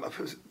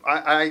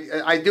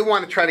 I do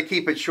want to try to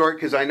keep it short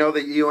because I know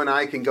that you and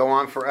I can go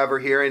on forever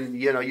here, and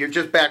you're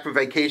just back from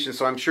vacation,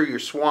 so I'm sure you're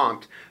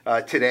swamped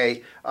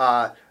today.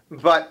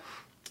 But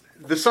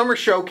the summer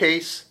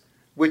showcase,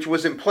 which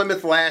was in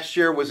Plymouth last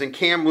year, was in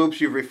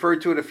Kamloops. You've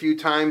referred to it a few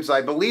times.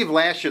 I believe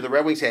last year the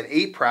Red Wings had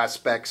 8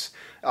 prospects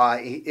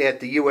at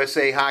the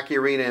USA Hockey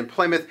Arena in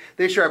Plymouth.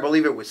 This year I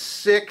believe it was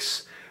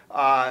 6.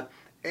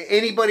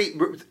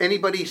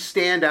 Anybody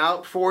stand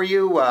out for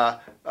you?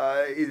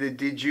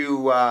 Did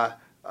you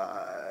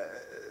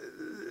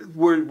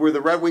were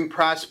the Red Wing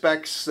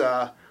prospects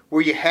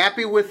Were you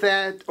happy with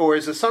that, or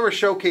is the Summer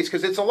Showcase,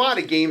 because it's a lot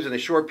of games in a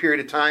short period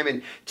of time,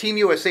 and Team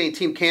USA and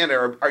Team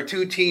Canada are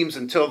two teams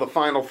until the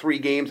final 3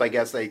 games, I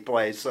guess, they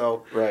play.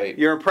 So right.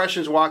 Your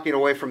impressions walking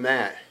away from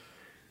that?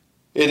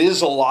 It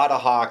is a lot of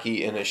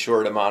hockey in a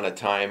short amount of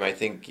time. I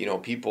think,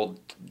 people,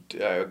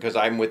 because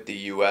I'm with the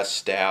U.S.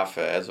 staff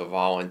as a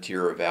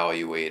volunteer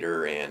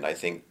evaluator, and I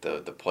think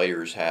the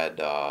players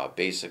had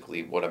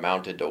basically what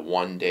amounted to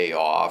 1 day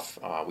off.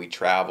 We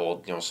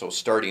traveled, so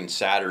starting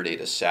Saturday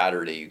to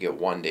Saturday, you get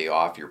 1 day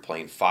off. You're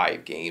playing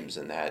 5 games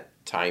in that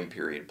time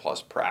period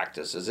plus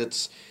practices.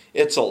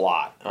 It's a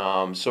lot.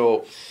 And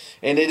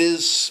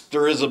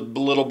there is a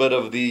little bit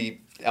of the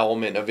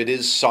element of it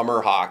is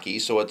summer hockey,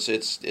 so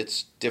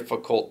it's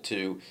difficult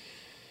to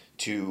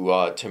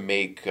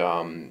make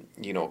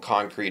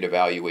concrete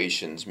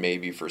evaluations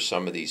maybe for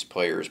some of these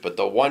players. But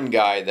the one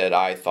guy that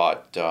I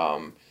thought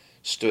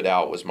stood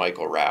out was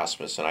Michael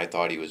Rasmussen. I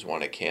thought he was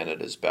one of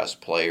Canada's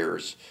best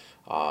players.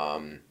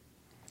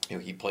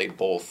 He played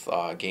both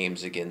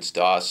games against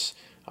us.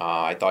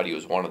 I thought he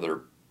was one of their,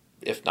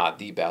 if not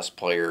the best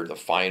player. The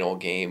final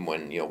game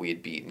when we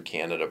had beaten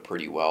Canada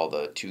pretty well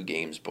the 2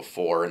 games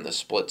before in the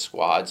split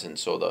squads, and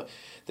so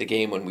the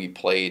game when we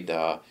played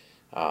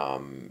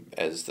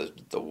as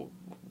the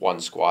one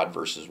squad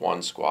versus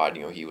one squad,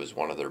 he was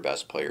one of their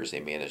best players. They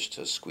managed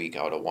to squeak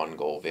out a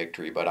 1-goal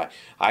victory, but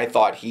I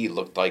thought he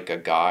looked like a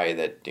guy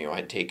that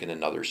had taken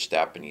another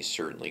step, and he's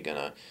certainly going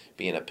to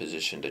be in a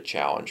position to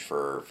challenge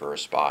for a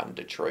spot in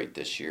Detroit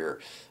this year.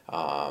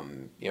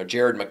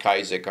 Jared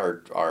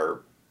McIsaac,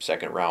 our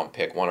second round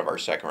pick, one of our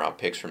second round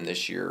picks from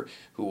this year,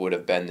 who would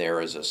have been there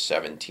as a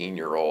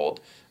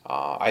 17-year-old.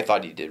 I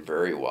thought he did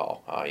very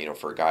well.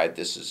 For a guy,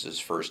 this is his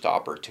first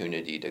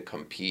opportunity to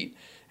compete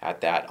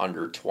at that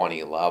under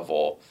 20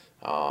 level.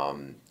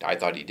 I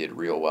thought he did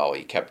real well.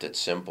 He kept it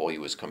simple. He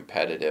was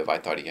competitive. I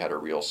thought he had a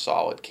real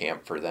solid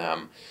camp for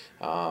them.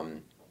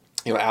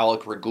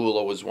 Alec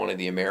Regula was one of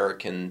the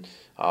American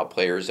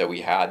players that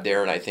we had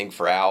there, and I think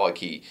for Alec,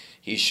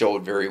 he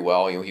showed very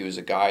well. He was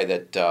a guy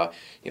that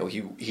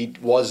he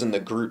was in the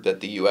group that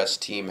the U.S.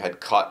 team had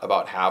cut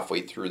about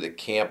halfway through the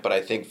camp. But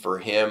I think for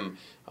him,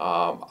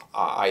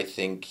 I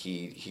think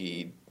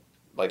he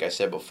like I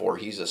said before,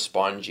 he's a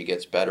sponge. He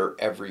gets better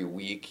every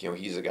week.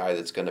 He's a guy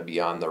that's going to be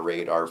on the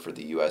radar for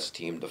the U.S.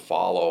 team to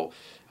follow.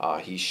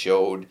 He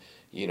showed,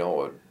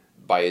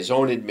 by his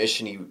own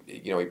admission,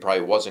 he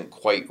probably wasn't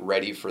quite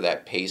ready for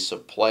that pace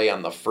of play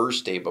on the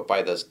first day, but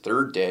by the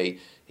third day,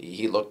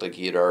 he looked like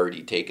he had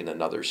already taken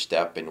another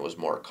step and was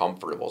more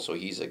comfortable. So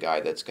he's a guy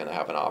that's going to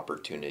have an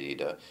opportunity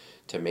to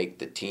make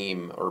the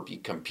team or be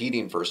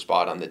competing for a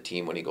spot on the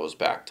team when he goes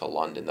back to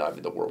London,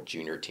 the World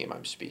Junior team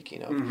I'm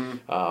speaking of.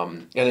 Mm-hmm.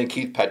 And then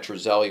Keith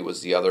Petruzzelli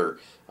was the other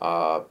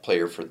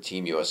player for the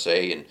Team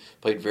USA and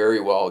played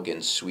very well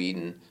against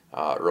Sweden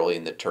early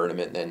in the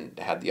tournament, and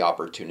then had the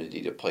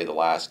opportunity to play the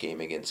last game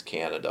against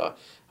Canada.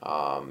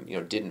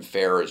 Didn't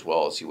fare as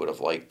well as he would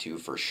have liked to,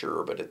 for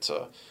sure, but it's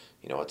a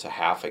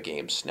half a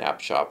game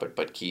snapshot.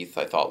 But Keith,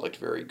 I thought, looked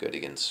very good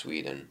against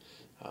Sweden.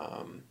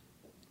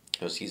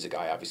 He's a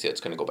guy, obviously, that's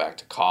going to go back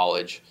to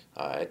college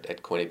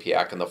at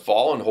Quinnipiac in the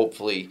fall and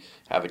hopefully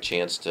have a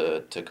chance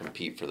to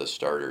compete for the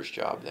starter's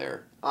job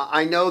there.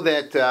 I know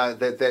that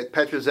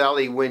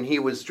Petruzzelli, when he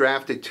was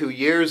drafted 2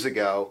 years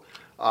ago,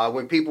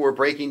 when people were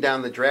breaking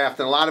down the draft,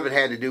 and a lot of it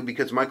had to do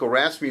because Michael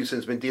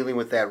Rasmussen's been dealing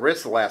with that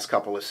wrist the last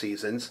couple of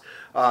seasons,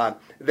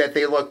 that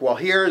they look, well,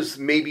 here's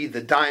maybe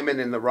the diamond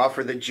in the rough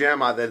or the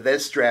gem out of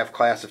this draft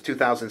class of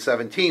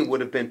 2017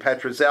 would have been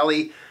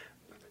Petruzzelli.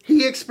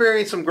 He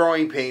experienced some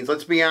growing pains,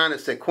 let's be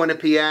honest, at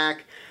Quinnipiac.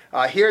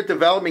 Here at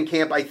development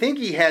camp, I think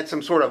he had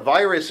some sort of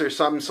virus or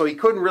something, so he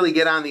couldn't really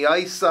get on the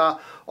ice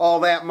all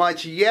that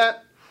much.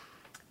 Yet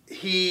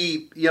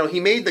he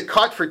made the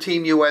cut for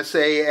Team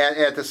USA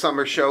at the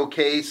Summer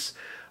Showcase.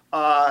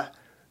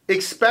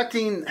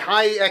 Expecting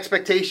high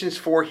expectations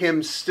for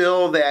him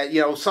still, that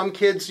some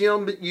kids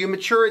you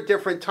mature at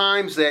different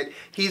times, that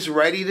he's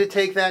ready to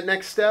take that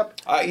next step.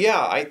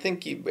 Yeah, I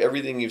think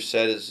everything you've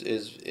said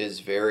is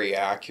very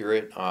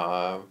accurate.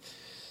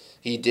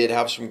 He did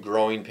have some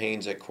growing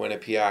pains at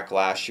Quinnipiac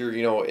last year,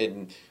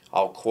 and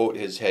I'll quote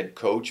his head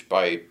coach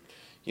by,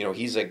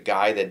 he's a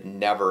guy that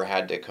never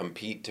had to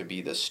compete to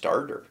be the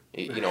starter.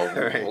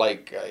 Right.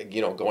 Like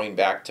going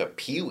back to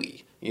Pee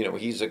Wee.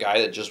 He's a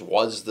guy that just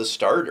was the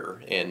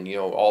starter, and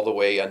all the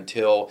way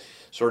until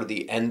sort of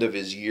the end of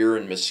his year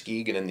in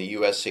Muskegon in the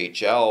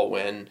USHL,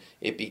 when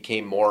it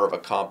became more of a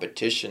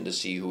competition to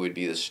see who would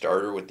be the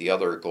starter with the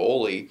other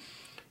goalie.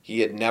 He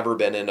had never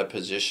been in a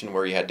position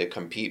where he had to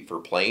compete for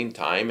playing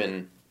time,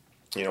 and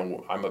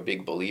I'm a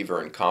big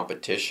believer in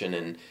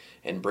competition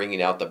and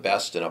bringing out the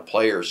best in a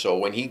player. So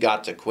when he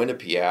got to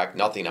Quinnipiac,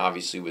 nothing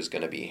obviously was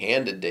going to be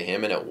handed to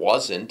him, and it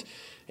wasn't.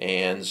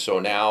 And so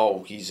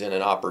now he's in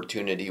an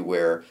opportunity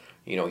where,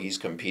 he's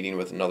competing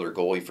with another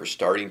goalie for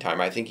starting time.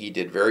 I think he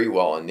did very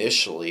well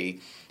initially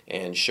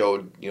and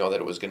showed, that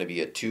it was going to be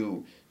a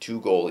two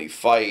goalie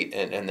fight.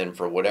 And then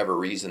for whatever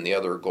reason, the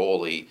other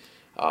goalie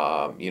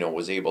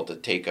was able to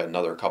take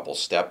another couple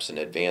steps and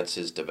advance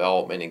his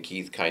development, and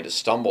Keith kind of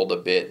stumbled a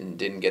bit and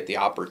didn't get the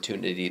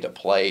opportunity to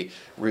play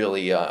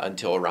really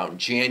until around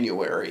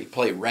January,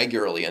 play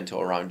regularly until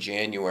around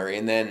January,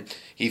 and then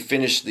he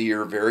finished the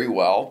year very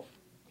well.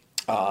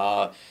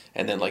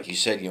 And then, like you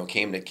said,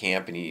 came to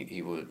camp and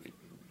he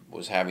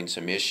was having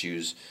some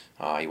issues.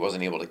 He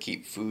wasn't able to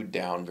keep food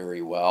down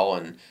very well,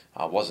 and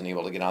wasn't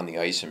able to get on the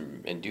ice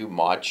and do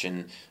much.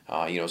 And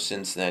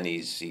since then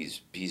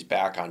he's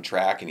back on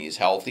track and he's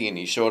healthy, and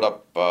he showed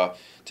up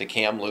to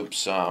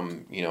Kamloops,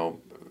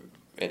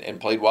 and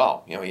played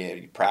well.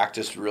 He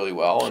practiced really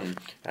well, and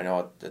I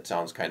know that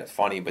sounds kind of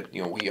funny, but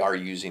we are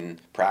using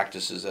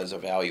practices as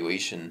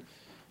evaluation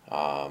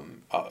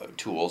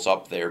tools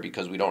up there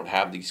because we don't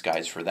have these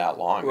guys for that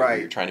long. Right.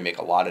 You're trying to make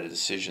a lot of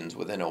decisions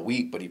within a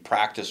week, but he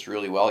practiced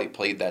really well. He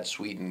played that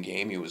Sweden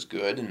game. He was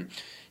good. And,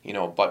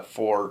 but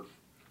for,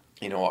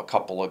 a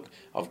couple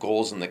of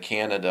goals in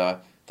the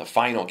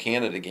final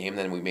Canada game,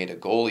 then we made a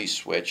goalie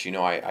switch.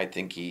 I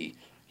think he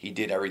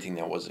did everything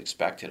that was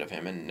expected of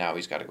him, and now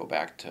he's got to go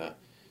back to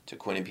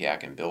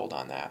Quinnipiac and build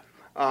on that.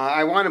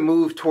 I want to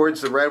move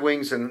towards the Red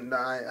Wings, and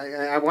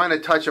I want to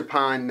touch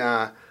upon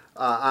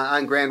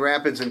on Grand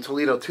Rapids and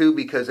Toledo too,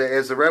 because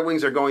as the Red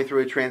Wings are going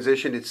through a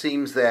transition, it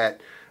seems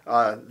that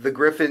the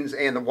Griffins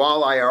and the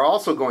Walleye are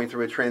also going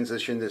through a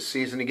transition this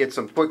season. To get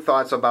some quick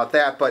thoughts about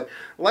that, but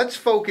let's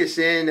focus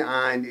in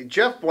on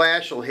Jeff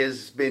Blashill.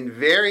 Has been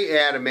very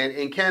adamant,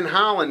 and Ken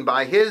Holland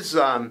by his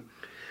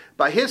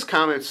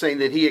comments saying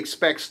that he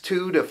expects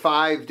 2 to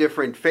 5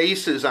 different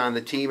faces on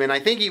the team, and I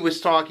think he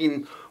was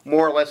talking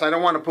more or less, I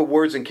don't want to put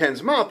words in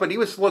Ken's mouth, but he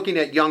was looking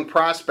at young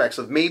prospects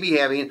of maybe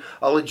having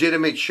a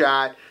legitimate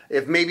shot,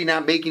 if maybe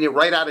not making it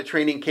right out of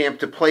training camp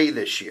to play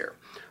this year.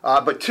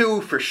 But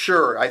 2 for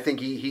sure, I think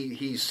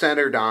he's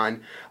centered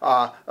on.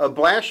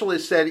 Blashill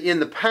has said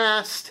in the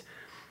past,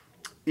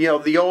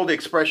 the old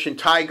expression,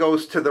 tie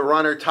goes to the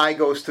runner, tie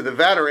goes to the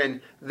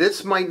veteran.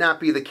 This might not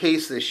be the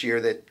case this year,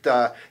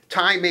 that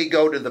tie may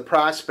go to the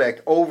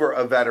prospect over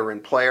a veteran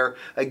player.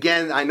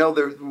 Again, I know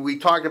we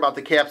talked about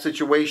the cap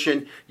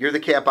situation. You're the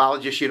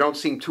capologist. You don't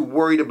seem too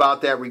worried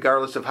about that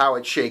regardless of how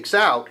it shakes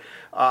out.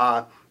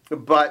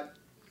 But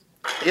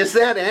is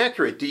that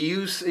accurate? Do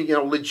you,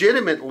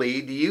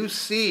 legitimately, do you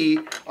see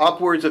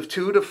upwards of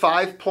 2 to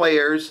 5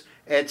 players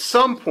at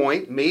some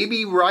point,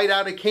 maybe right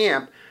out of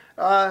camp,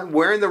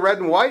 wearing the red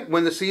and white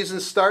when the season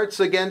starts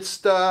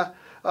against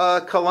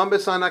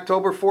Columbus on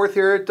October 4th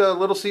here at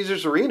Little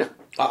Caesars Arena?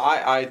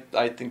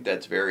 I think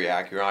that's very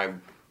accurate.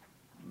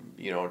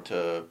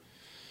 To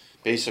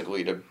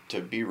basically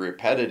to be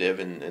repetitive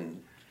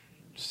and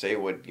say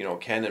what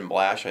Ken and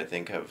Blash I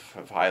think have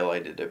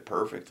highlighted it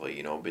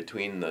perfectly.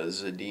 Between the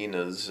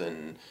Zadinas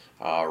and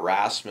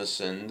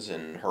Rasmussens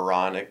and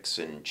Hroneks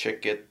and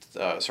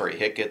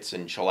Hicketts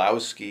and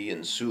Chalowski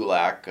and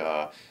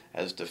Sulak.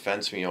 As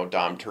defensemen,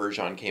 Dom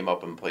Turgeon came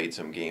up and played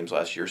some games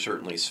last year.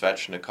 Certainly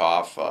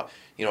Svechnikov.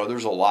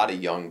 There's a lot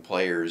of young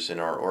players in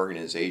our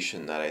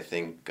organization that I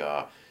think,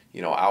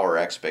 our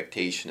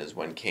expectation is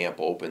when camp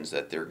opens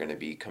that they're going to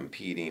be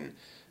competing,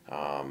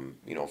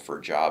 for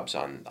jobs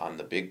on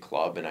the big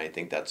club, and I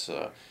think that's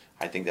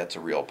a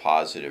real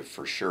positive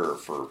for sure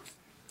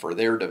for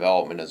their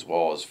development as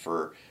well as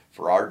for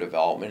our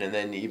development. And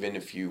then even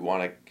if you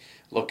want to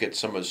look at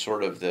some of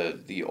sort of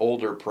the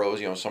older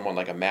pros, someone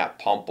like a Matt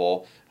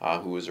Pumple,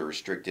 who was a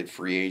restricted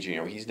free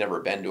agent. He's never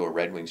been to a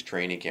Red Wings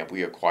training camp.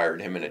 We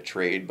acquired him in a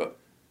trade, but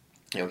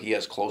he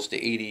has close to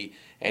 80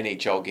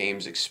 NHL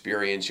games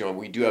experience.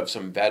 We do have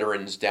some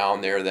veterans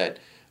down there that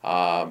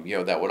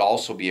that would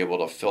also be able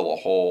to fill a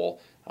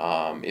hole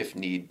if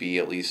need be,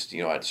 at least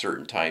at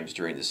certain times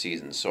during the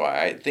season. So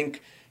I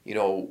think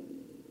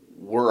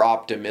we're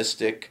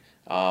optimistic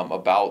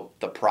about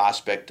the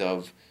prospect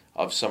of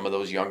some of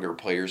those younger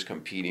players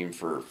competing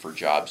for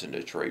jobs in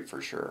Detroit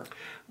for sure.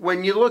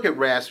 When you look at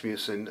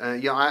Rasmussen,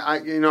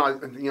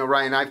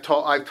 Ryan, I've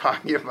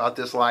talked to you about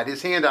this a lot.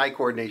 His hand-eye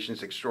coordination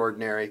is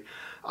extraordinary.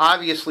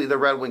 Obviously, the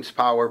Red Wings'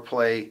 power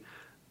play,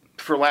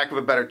 for lack of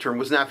a better term,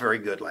 was not very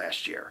good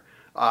last year.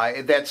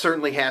 That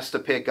certainly has to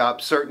pick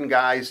up. Certain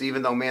guys,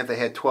 even though Mantha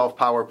had 12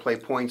 power play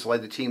points,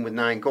 led the team with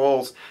 9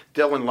 goals.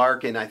 Dylan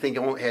Larkin, I think,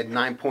 only had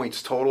 9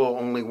 points total,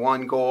 only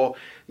 1 goal.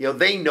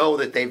 They know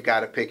that they've got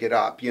to pick it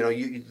up.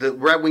 The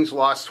Red Wings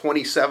lost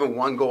 27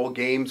 one-goal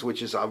games,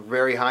 which is a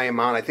very high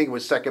amount. I think it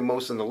was second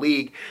most in the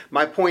league.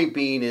 My point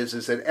being is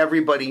that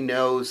everybody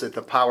knows that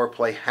the power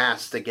play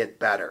has to get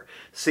better,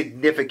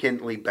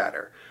 significantly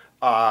better.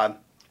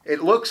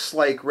 It looks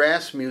like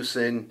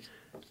Rasmussen,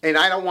 and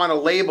I don't want to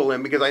label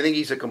him because I think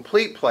he's a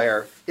complete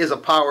player, is a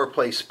power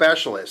play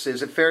specialist.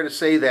 Is it fair to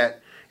say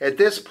that at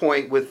this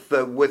point, with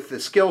the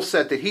skill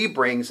set that he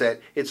brings,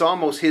 that it's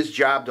almost his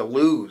job to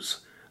lose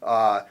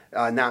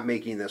not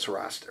making this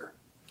roster?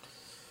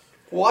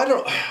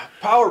 Well,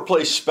 power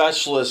play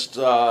specialist.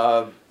 With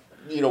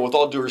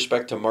all due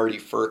respect to Marty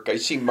Frick, I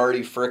see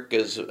Marty Frick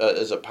as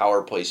a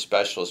power play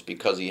specialist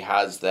because he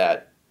has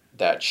that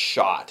that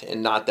shot.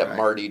 And not that Right.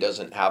 Marty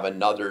doesn't have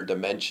another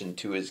dimension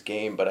to his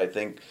game, but I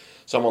think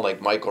someone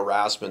like Michael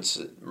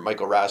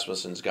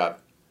Rasmussen's got.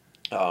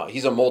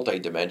 He's a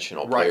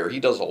multi-dimensional player. Right.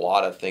 He does a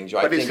lot of things.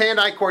 But his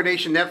hand-eye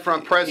coordination, net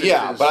front presence.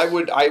 Yeah, is...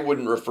 but I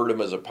wouldn't refer to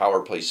him as a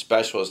power play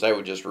specialist. I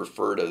would just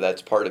refer to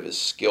that's part of his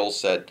skill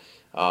set.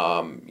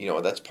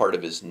 That's part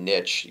of his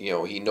niche.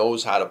 He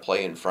knows how to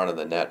play in front of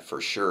the net for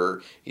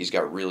sure. He's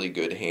got really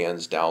good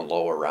hands down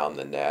low around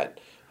the net.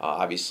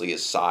 Obviously,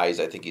 his size,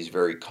 I think he's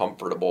very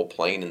comfortable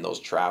playing in those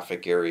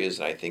traffic areas,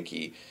 and I think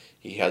he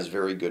has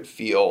very good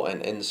feel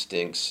and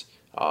instincts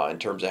in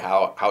terms of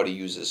how to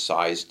use his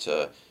size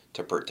to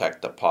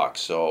protect the puck.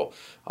 So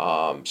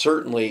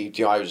certainly,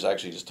 I was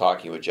actually just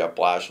talking with Jeff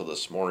Blashill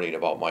this morning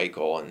about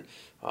Michael and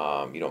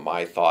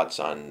my thoughts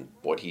on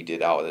what he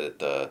did out at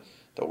the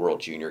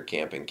World Junior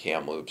Camp in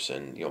Kamloops,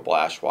 and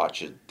Blash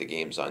watches the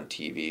games on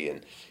TV,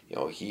 and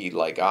he,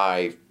 like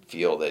I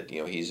feel that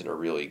he's in a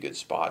really good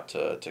spot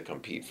to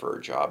compete for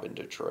a job in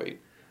Detroit.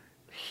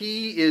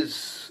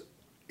 He's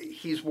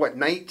what,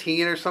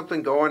 19 or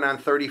something, going on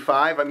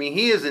 35. I mean,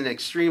 he is an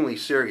extremely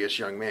serious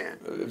young man.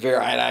 Very,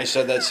 and I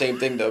said that same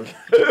thing to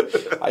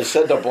I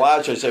said to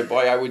Blash. I said,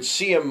 boy, I would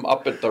see him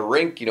up at the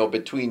rink,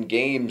 between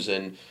games,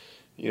 and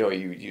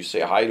you say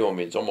hi to him.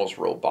 It's almost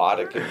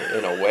robotic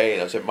in a way.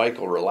 And I said,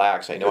 Michael,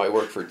 relax. I know I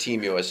work for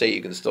Team USA. You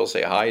can still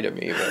say hi to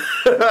me.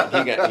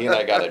 But he and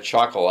I got a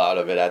chuckle out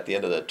of it at the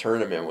end of the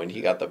tournament when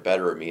he got the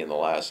better of me in the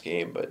last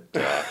game. But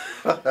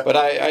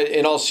I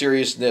in all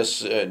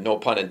seriousness, no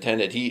pun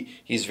intended,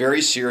 he's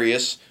very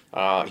serious.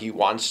 He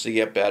wants to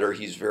get better.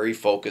 He's very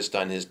focused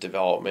on his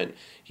development.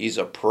 He's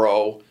a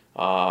pro,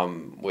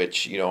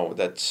 which,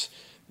 that's...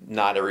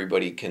 Not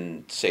everybody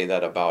can say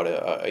that about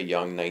a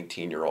young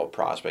 19-year-old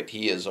prospect.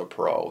 He is a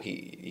pro.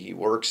 He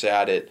works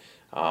at it.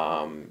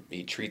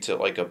 He treats it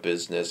like a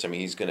business. I mean,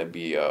 he's going to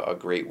be a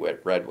great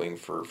Red Wing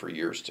for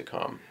years to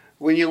come.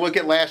 When you look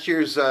at last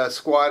year's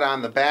squad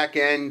on the back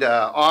end,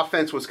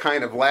 offense was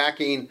kind of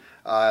lacking.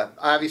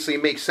 Obviously,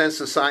 it makes sense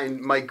to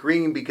sign Mike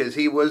Green because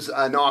he was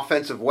an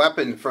offensive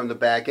weapon from the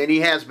back end. He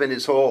has been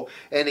his whole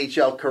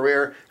NHL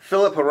career.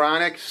 Philip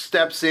Hronek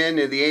steps in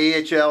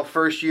the AHL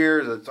first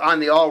year on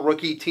the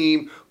all-rookie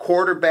team,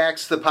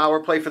 quarterbacks the power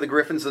play for the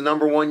Griffins, the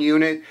number one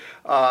unit.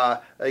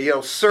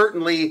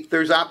 Certainly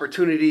there's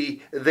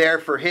opportunity there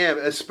for him,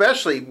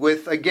 especially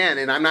with, again,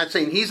 and I'm not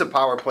saying he's a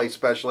power play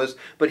specialist,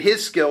 but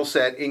his skill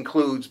set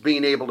includes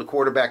being able to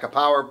quarterback a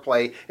power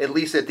play, at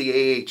least at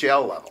the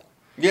AHL level.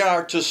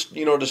 Yeah, just,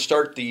 to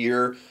start the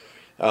year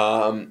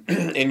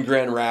in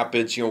Grand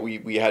Rapids,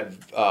 we had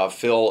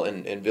Phil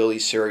and Vili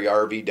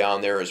Sariarvi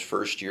down there as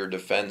first-year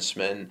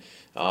defensemen,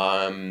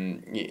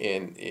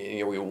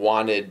 and we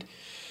wanted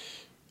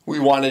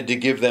to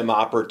give them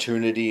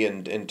opportunity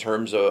in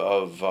terms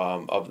of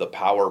the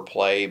power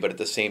play, but at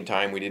the same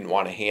time, we didn't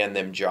want to hand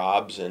them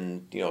jobs.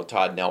 And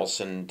Todd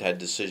Nelson had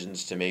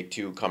decisions to make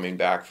too, coming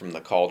back from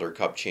the Calder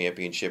Cup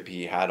championship.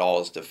 He had all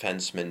his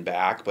defensemen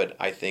back, but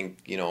I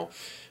think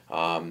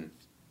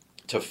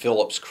to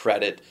Philip's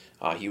credit,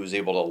 he was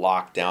able to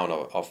lock down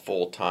a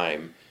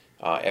full-time,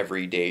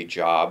 everyday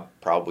job,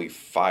 probably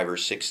 5 or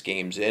 6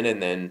 games in,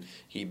 and then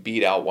he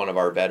beat out one of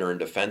our veteran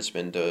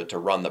defensemen to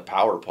run the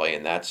power play,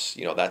 and that's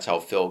how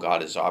Phil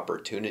got his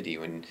opportunity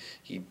when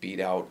he beat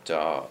out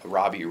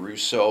Robbie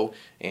Russo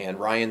and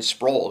Ryan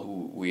Sproul,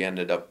 who we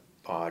ended up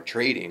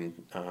trading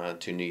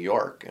to New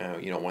York,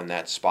 when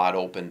that spot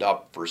opened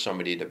up for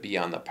somebody to be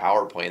on the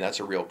power play, and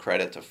that's a real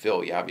credit to Phil.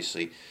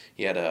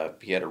 He had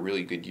a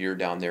really good year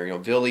down there.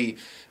 Vili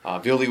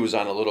was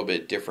on a little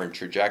bit different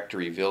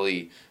trajectory.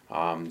 Vili,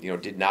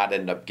 did not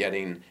end up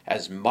getting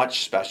as much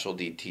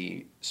specialty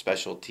team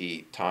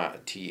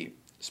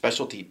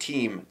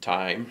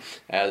time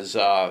as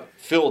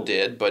Phil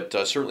did, but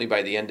certainly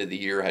by the end of the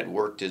year had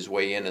worked his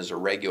way in as a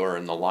regular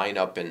in the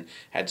lineup and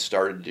had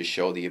started to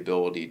show the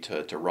ability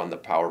to run the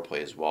power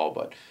play as well.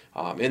 But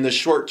in the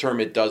short term,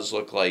 it does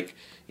look like,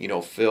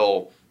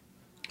 Phil,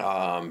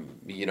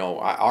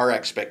 our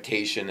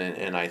expectation,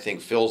 and I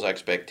think Phil's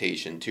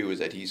expectation too, is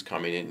that he's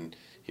coming in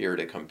here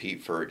to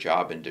compete for a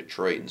job in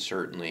Detroit, and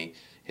certainly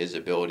his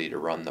ability to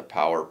run the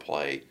power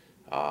play,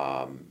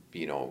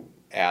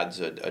 adds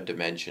a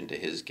dimension to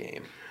his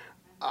game.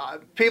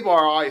 People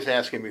are always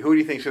asking me, who do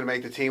you think is going to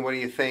make the team? What do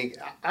you think?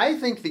 I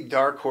think the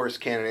dark horse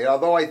candidate,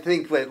 although I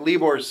think that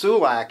Libor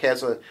Sulak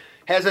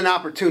has an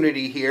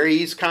opportunity here.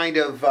 He's kind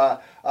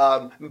of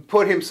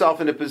put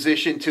himself in a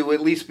position to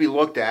at least be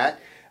looked at.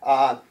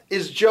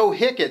 Is Joe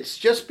Hicketts,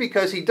 just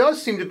because he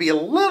does seem to be a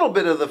little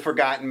bit of the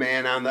forgotten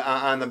man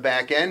on the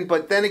back end,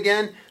 but then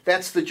again,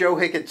 that's the Joe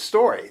Hicketts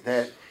story,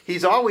 that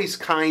he's always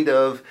kind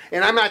of,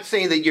 and I'm not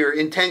saying that you're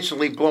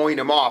intentionally blowing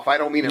him off, I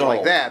don't mean it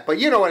like that, but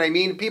you know what I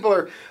mean.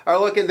 People are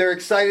looking, they're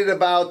excited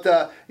about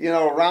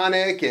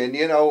Hronek and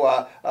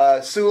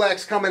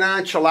Sulak's coming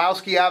on,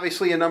 Chalowski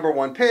obviously a number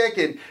one pick,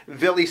 and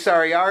Vili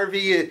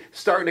Sariarvi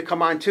starting to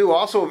come on too,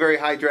 also a very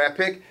high draft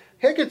pick.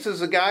 Hicketts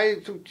is a guy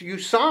you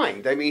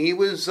signed. I mean, he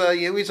was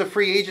a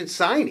free agent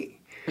signing.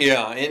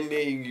 Yeah, and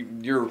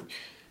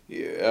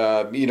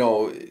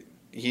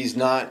he's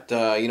not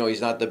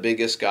he's not the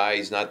biggest guy,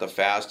 he's not the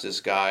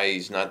fastest guy,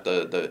 he's not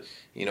the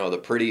the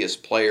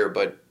prettiest player,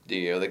 but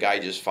the guy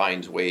just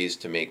finds ways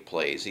to make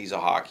plays. He's a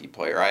hockey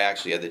player. I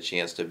actually had the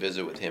chance to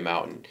visit with him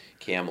out in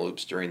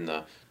Kamloops during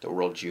the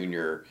World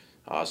Junior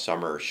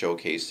summer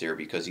showcase there,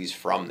 because he's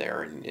from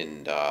there,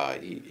 and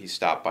he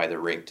stopped by the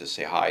rink to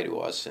say hi to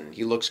us, and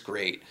he looks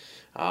great.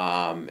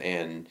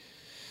 And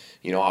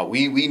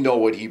we know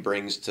what he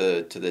brings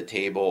to the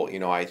table.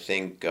 I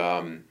think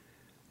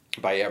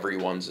by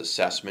everyone's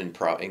assessment,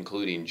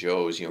 including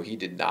Joe's, he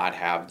did not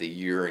have the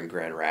year in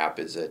Grand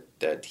Rapids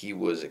that he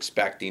was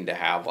expecting to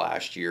have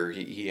last year.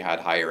 He had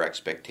higher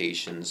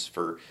expectations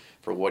for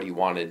what he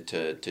wanted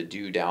to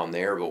do down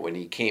there, but when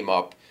he came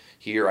up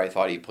here, I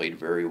thought he played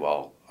very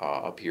well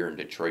up here in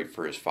Detroit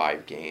for his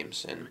 5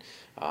 games, and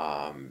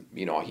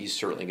he's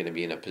certainly going to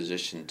be in a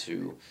position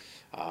to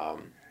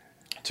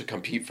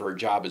compete for a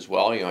job as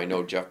well. I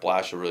know Jeff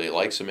Blashill really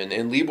likes him,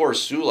 and Libor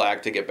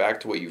Sulak, to get back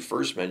to what you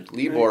first mentioned,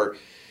 Libor.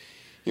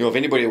 If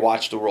anybody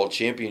watched the World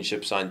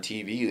Championships on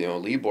TV,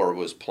 Libor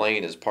was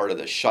playing as part of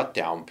the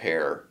shutdown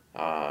pair,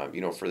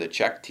 for the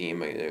Czech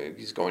team.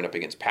 He's going up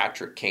against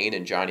Patrick Kane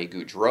and Johnny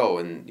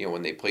Gaudreau, and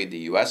when they played the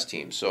U.S.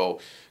 team.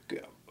 So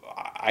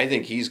I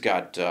think he's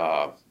got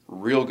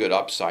real good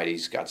upside.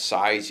 He's got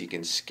size. He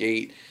can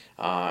skate.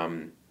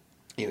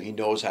 He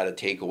knows how to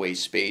take away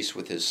space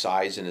with his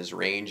size and his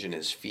range and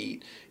his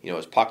feet.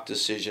 His puck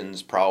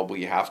decisions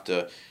probably have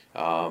to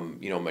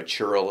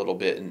mature a little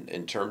bit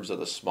in terms of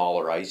the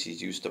smaller ice.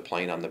 He's used to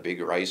playing on the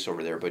bigger ice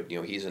over there, but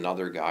he's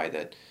another guy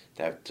that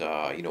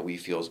we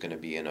feel is going to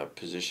be in a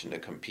position to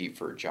compete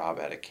for a job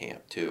at a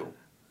camp too.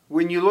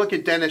 When you look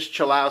at Dennis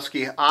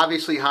Cholowski,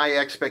 obviously high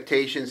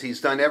expectations.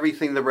 He's done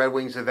everything the Red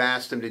Wings have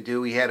asked him to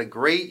do. He had a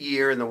great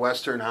year in the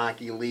Western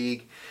Hockey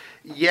League.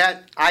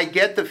 Yet I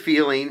get the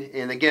feeling,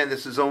 and again,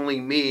 this is only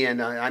me,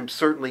 and I'm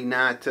certainly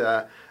not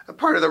a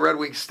part of the Red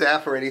Wings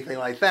staff or anything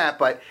like that,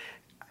 but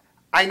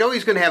I know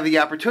he's going to have the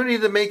opportunity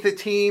to make the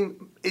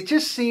team. It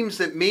just seems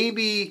that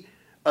maybe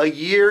a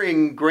year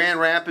in Grand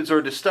Rapids, or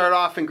to start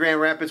off in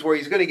Grand Rapids, where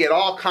he's going to get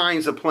all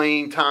kinds of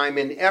playing time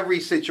in every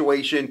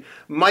situation,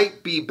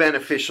 might be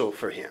beneficial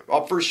for him.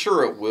 Well, for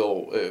sure it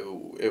will.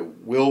 It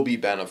will be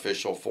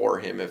beneficial for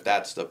him if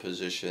that's the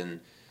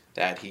position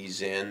that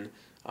he's in.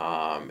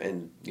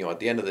 And at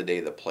the end of the day,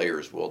 the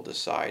players will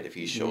decide. If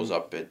he shows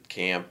up at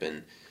camp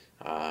and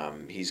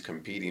he's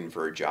competing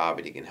for a job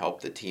and he can help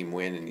the team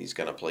win and he's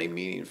going to play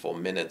meaningful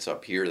minutes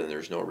up here, then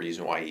there's no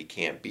reason why he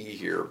can't be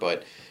here.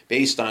 But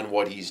based on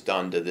what he's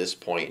done to this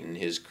point in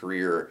his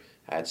career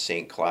at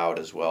St. Cloud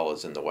as well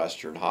as in the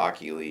Western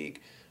Hockey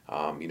League,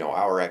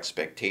 our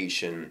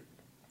expectation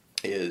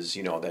is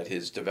that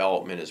his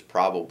development is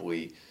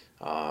probably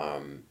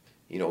going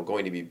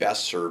to be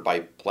best served by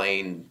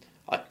playing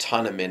a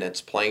ton of minutes,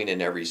 playing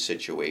in every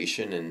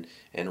situation,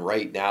 and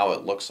right now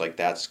it looks like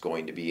that's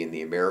going to be in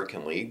the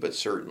American League, but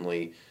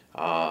certainly,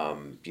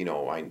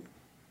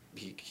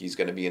 he's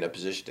going to be in a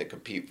position to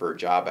compete for a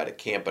job at a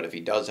camp. But if he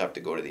does have to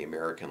go to the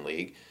American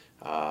League,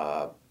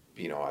 but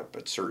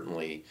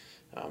certainly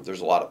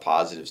there's a lot of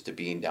positives to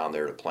being down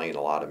there, to playing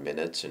a lot of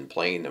minutes and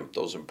playing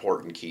those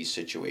important key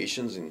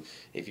situations. And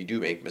if you do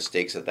make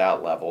mistakes at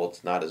that level,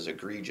 it's not as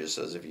egregious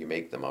as if you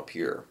make them up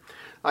here.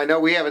 I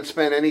know we haven't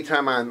spent any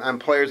time on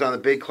players on the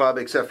big club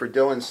except for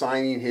Dylan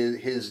signing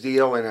his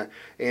deal,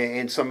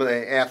 and some of the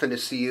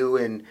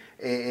Athanasiou and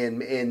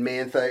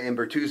Mantha and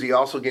Bertuzzi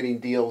also getting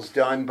deals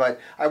done. But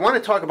I want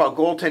to talk about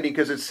goaltending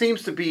because it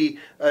seems to be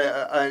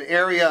an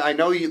area. I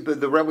know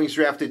the Red Wings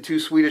drafted 2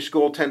 Swedish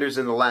goaltenders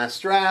in the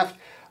last draft.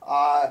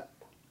 I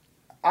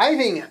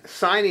think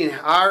signing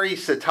Ari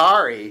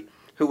Satari,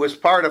 who was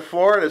part of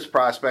Florida's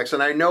prospects,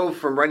 and I know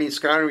from writing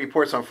scouting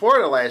reports on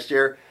Florida last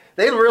year,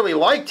 they really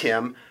liked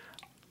him.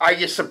 Are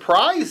you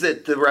surprised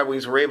that the Red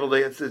Wings were able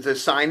to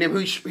sign him?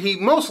 He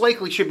most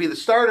likely should be the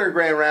starter in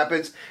Grand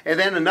Rapids. And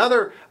then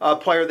another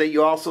player that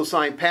you also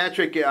signed,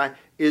 Patrick,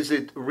 is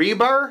it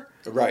Rebar?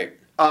 Right.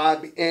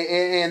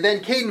 And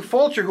then Caden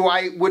Fulcher, who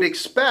I would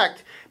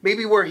expect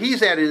maybe where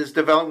he's at in his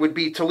development would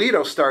be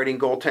Toledo starting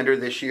goaltender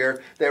this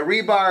year. That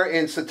Rebar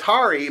and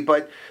Satari,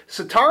 but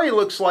Satari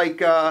looks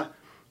like...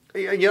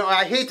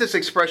 I hate this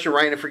expression,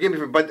 Ryan, and forgive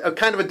me, but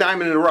kind of a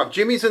diamond in the rough.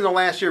 Jimmy's in the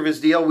last year of his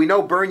deal. We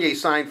know Bernier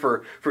signed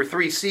for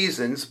 3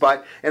 seasons,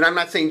 and I'm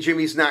not saying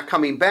Jimmy's not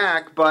coming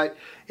back, but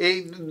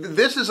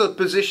this is a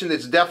position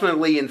that's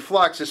definitely in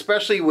flux,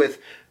 especially with,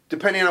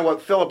 depending on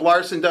what Philip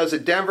Larson does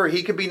at Denver,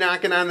 he could be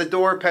knocking on the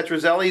door.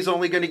 Petrozelli's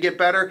only going to get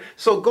better.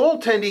 So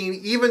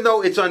goaltending, even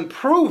though it's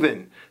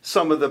unproven,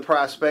 some of the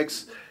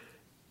prospects,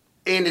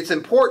 and it's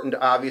important,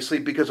 obviously,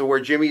 because of where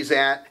Jimmy's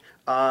at,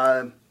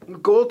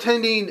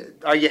 goaltending,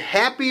 are you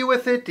happy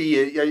with it? Are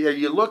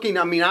you looking,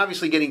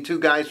 obviously getting 2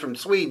 guys from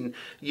Sweden,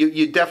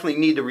 you definitely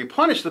need to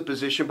replenish the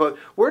position, but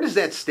where does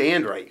that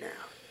stand right now?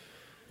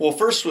 Well,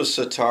 first with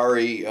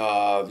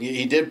Satari,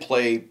 he did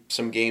play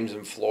some games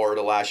in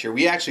Florida last year.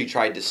 We actually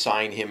tried to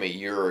sign him a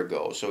year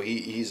ago, so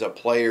he's a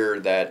player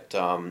that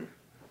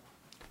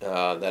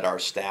that our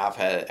staff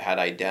had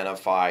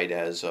identified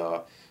as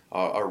a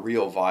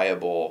real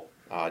viable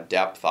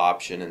depth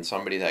option and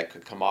somebody that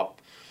could come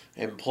up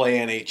and play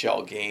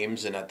NHL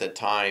games. And at the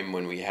time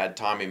when we had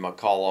Tommy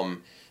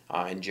McCullum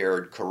and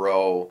Jared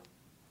Careau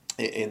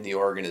in the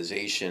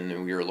organization,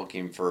 and we were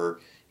looking for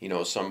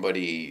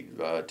somebody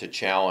to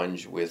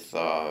challenge with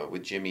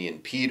Jimmy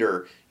and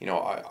Peter.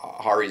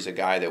 Hari's a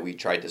guy that we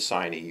tried to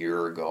sign a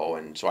year ago,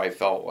 and so I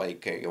felt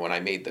like when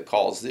I made the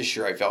calls this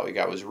year, I felt like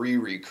I was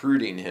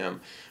re-recruiting him.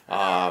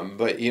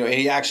 But and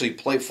he actually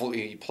played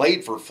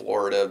for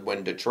Florida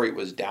when Detroit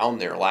was down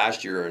there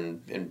last year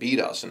and beat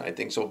us. And I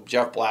think so.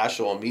 Jeff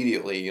Blashill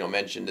immediately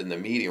mentioned in the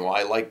meeting, well,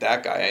 I like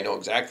that guy. I know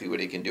exactly what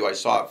he can do. I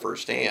saw it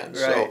firsthand.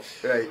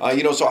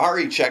 Right, so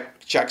Hari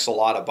checks a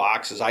lot of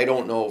boxes. I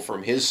don't know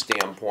from his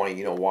standpoint,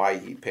 why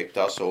he picked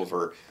us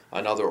over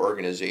another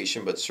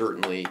organization, but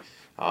certainly.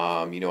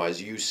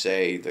 As you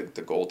say, the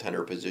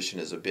goaltender position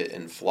is a bit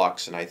in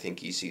flux, and I think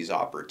he sees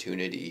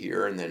opportunity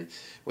here. And then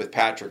with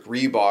Patrick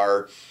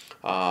Rebar,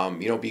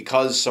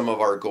 because some of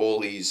our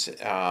goalies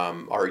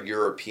are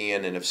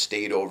European and have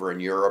stayed over in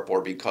Europe,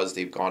 or because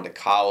they've gone to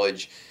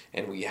college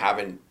and we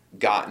haven't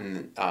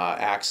gotten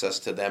access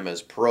to them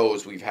as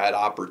pros, we've had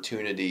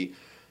opportunity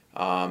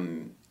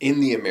in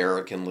the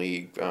American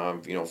League,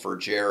 for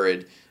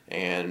Jared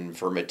and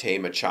for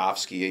Matej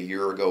Machovsky a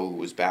year ago, who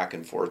was back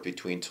and forth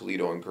between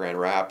Toledo and Grand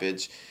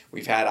Rapids.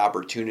 We've had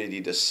opportunity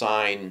to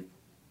sign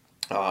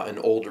an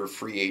older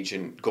free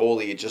agent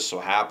goalie. It just so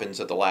happens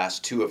that the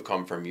last two have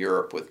come from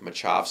Europe with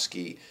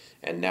Machovsky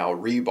and now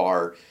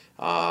Rebar.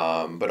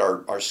 But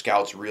our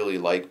scouts really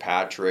like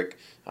Patrick,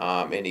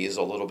 and he's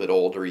a little bit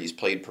older. He's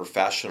played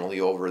professionally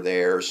over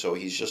there, so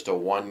he's just a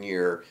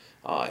 1-year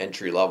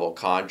entry-level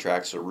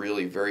contract, so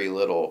really very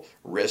little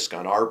risk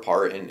on our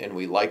part, and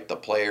we like the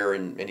player,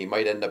 and he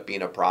might end up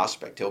being a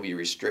prospect. He'll be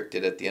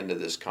restricted at the end of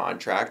this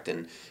contract,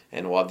 and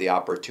we'll have the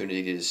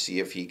opportunity to see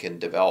if he can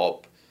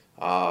develop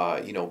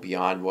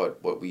beyond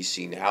what we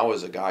see now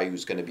as a guy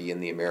who's going to be in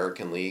the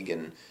American League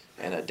and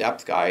a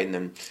depth guy. And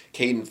then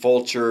Caden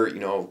Fulcher,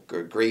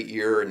 a great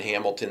year in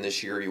Hamilton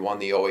this year. He won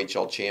the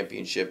OHL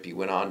championship. He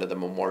went on to the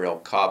Memorial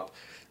Cup.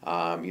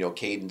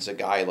 Caden's a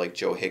guy like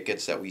Joe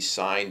Hicketts that we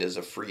signed as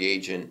a free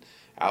agent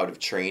out of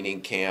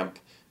training camp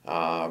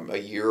a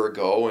year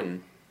ago,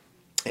 and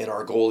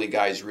our goalie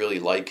guys really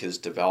like his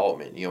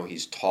development.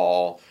 He's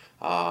tall,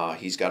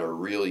 he's got a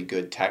really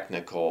good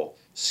technical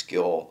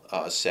skill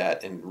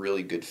set and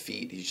really good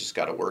feet. He's just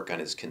got to work on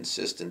his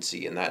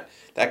consistency, and that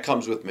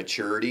comes with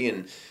maturity.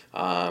 And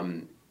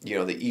the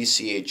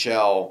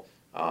ECHL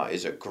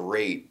is a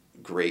great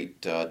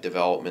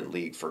development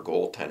league for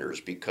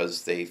goaltenders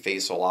because they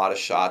face a lot of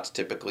shots.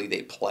 Typically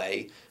they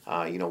play.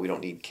 We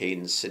don't need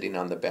Caden sitting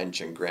on the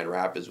bench in Grand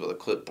Rapids with a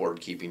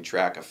clipboard keeping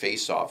track of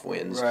face-off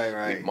wins.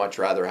 Right. We'd much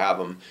rather have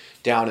him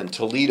down in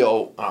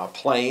Toledo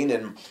playing.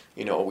 And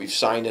we've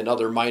signed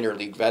another minor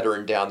league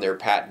veteran down there,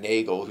 Pat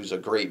Nagel, who's a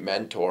great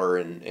mentor,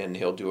 and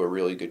he'll do a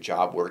really good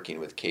job working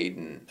with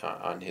Caden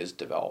on his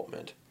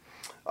development.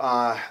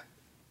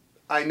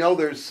 I know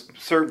there's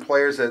certain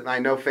players that I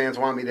know fans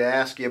want me to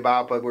ask you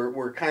about, but we're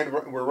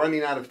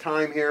running out of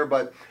time here.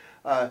 But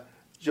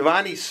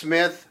Giovanni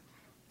Smith,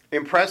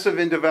 impressive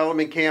in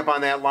development camp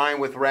on that line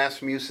with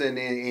Rasmussen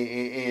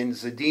and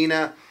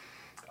Zadina.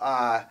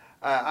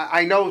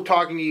 I know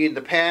talking to you in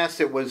the past,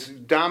 it was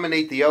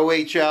dominate the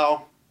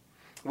OHL,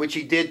 which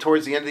he did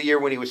towards the end of the year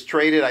when he was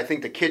traded. I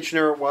think to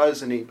Kitchener it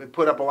was, and he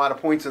put up a lot of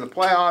points in the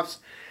playoffs.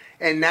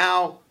 And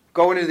now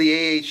going into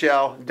the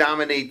AHL,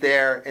 dominate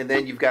there, and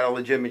then you've got a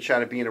legitimate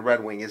shot at being a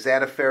Red Wing. Is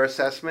that a fair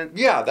assessment?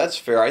 Yeah, that's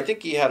fair. I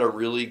think he had a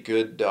really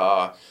good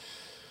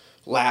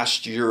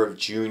last year of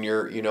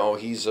junior.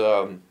 He's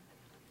a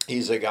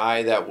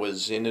guy that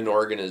was in an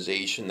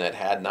organization that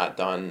had not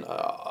done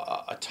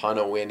a ton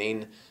of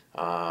winning.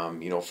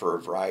 For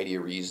a variety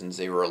of reasons,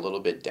 they were a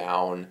little bit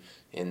down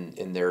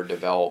in their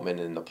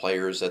development and the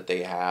players that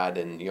they had,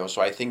 and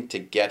so I think to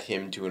get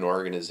him to an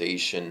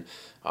organization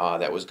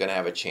that was going to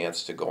have a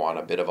chance to go on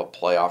a bit of a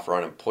playoff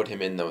run and put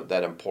him in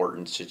that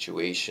important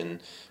situation,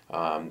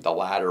 the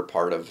latter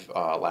part of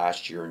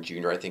last year in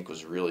junior, I think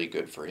was really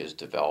good for his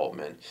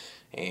development.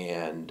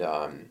 And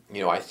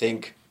I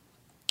think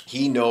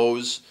he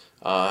knows.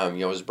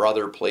 His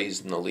brother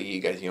plays in the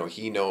league. I think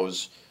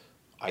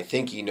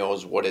he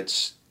knows what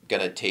it's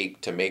going to take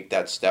to make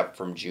that step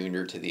from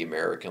junior to the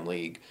American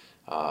League.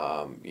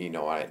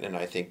 And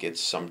I think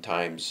it's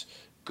sometimes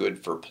good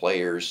for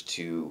players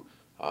to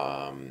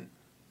have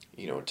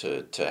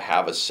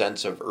a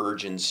sense of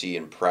urgency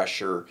and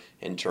pressure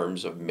in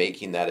terms of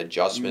making that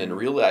adjustment and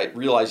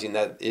realizing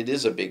that it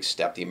is a big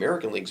step. The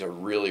American League's a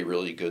really,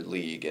 really good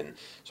league. And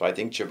so I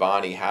think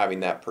Giovanni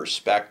having that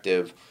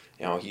perspective,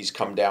 he's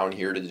come down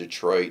here to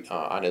Detroit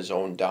on his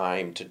own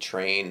dime to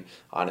train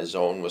on his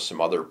own with some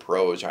other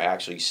pros. I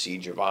actually see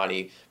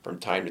Giovanni from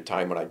time to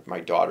time when my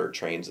daughter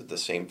trains at the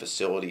same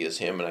facility as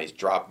him, and I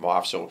drop him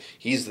off. So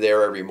he's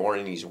there every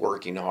morning. He's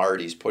working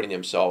hard. He's putting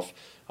himself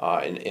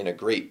in a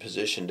great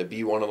position to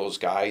be one of those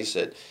guys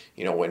that,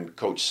 when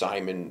Coach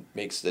Simon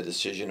makes the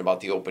decision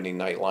about the opening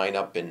night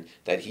lineup, and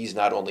that he's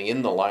not only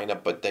in the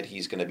lineup, but that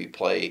he's going to be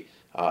play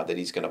that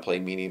he's going to play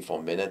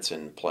meaningful minutes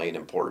and play in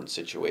important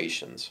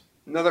situations.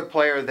 Another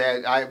player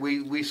that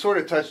we sort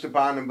of touched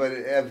upon him, but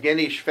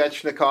Evgeny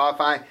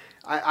Svechnikov,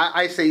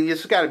 I say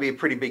this has got to be a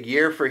pretty big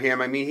year for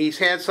him. I mean, he's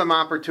had some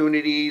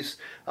opportunities.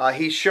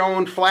 He's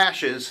shown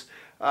flashes.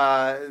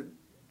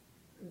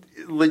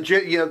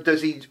 Legit,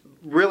 does he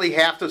really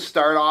have to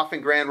start off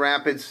in Grand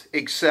Rapids,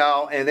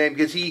 excel, and then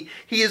because he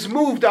has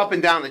moved up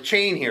and down the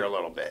chain here a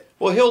little bit?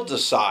 Well, he'll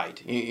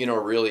decide.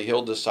 Really,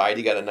 he'll decide.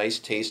 He got a nice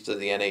taste of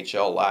the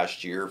NHL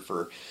last year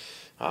for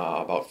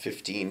about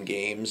 15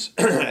 games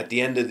at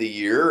the end of the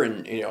year,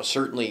 and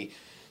certainly.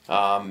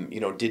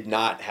 Did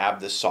not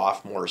have the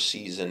sophomore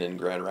season in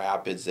Grand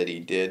Rapids that he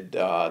did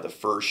the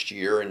first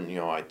year, and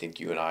I think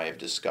you and I have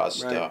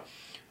discussed right.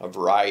 A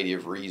variety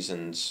of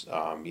reasons,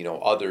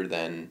 other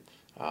than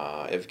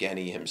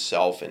Evgeny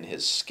himself and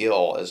his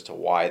skill as to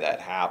why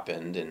that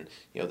happened, and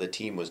the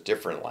team was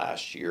different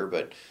last year,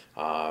 but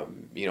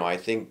I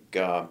think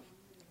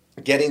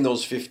getting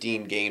those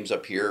 15 games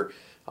up here,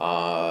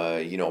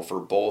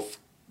 for both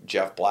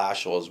Jeff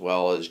Blashill as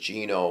well as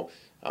Gino.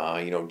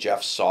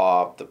 Jeff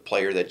saw the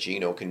player that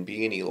Gino can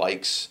be, and he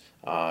likes,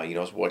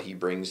 what he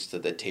brings to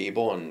the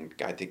table, and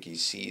I think he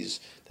sees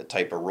the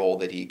type of role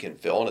that he can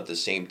fill. And at the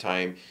same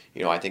time,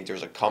 I think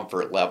there's a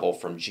comfort level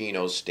from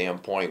Gino's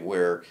standpoint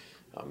where,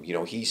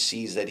 he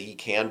sees that he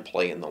can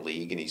play in the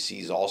league, and he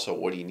sees also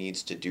what he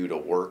needs to do to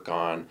work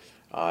on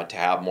to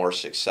have more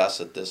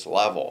success at this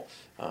level.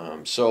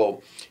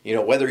 So,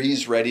 whether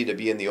he's ready to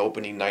be in the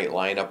opening night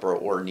lineup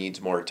or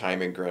needs more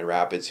time in Grand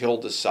Rapids, he'll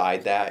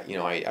decide that.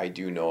 I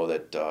do know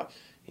that,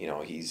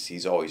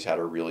 he's always had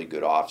a really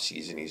good off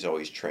season. He's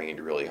always trained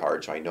really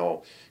hard. So I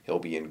know he'll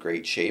be in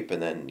great shape,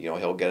 and then,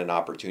 he'll get an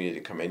opportunity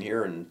to come in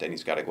here, and then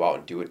he's got to go out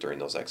and do it during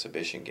those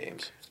exhibition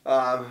games.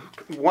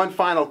 One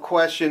final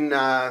question.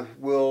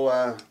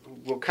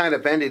 We'll kind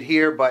of end it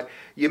here, but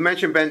you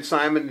mentioned Ben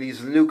Simon.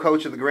 He's the new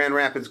coach of the Grand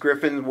Rapids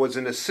Griffins, was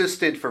an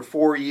assistant for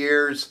 4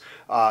 years.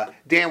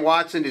 Dan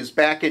Watson is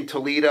back in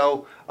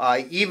Toledo.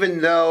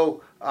 Even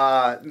though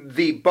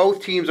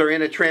both teams are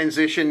in a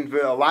transition,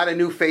 a lot of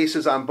new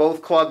faces on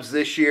both clubs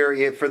this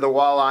year for the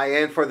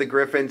Walleye and for the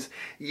Griffins,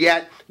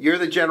 yet you're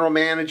the general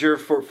manager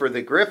for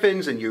the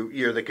Griffins, and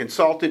you're the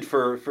consultant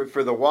for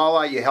the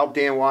Walleye. You help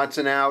Dan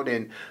Watson out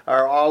and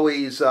are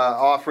always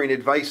offering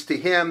advice to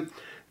him.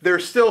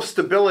 There's still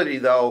stability,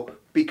 though,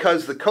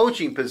 because the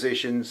coaching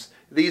positions,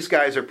 these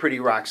guys are pretty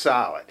rock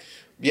solid.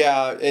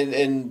 Yeah,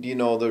 and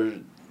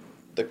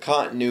the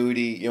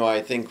continuity,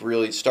 I think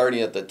really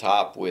starting at the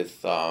top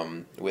with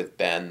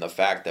Ben, the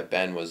fact that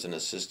Ben was an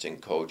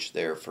assistant coach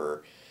there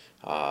for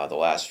the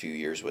last few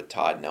years with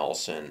Todd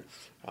Nelson.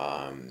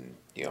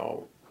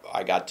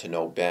 I got to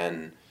know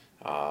Ben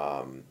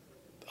a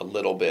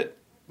little bit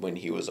when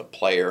he was a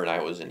player and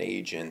I was an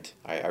agent.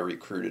 I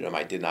recruited him.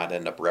 I did not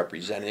end up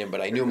representing him,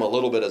 but I knew him a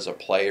little bit as a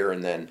player,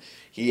 and then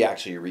he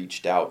actually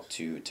reached out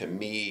to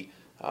me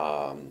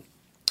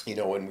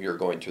when we were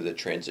going through the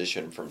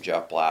transition from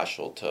Jeff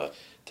Blashill to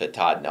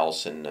Todd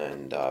Nelson,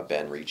 and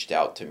Ben reached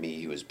out to me.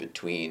 He was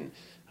between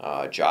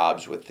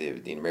jobs with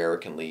the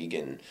American League,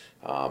 and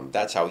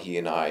that's how he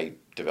and I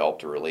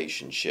developed a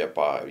relationship.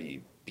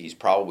 He's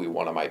probably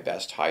one of my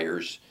best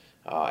hires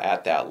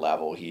at that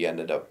level. He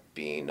ended up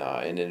being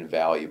an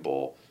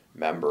invaluable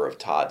member of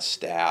Todd's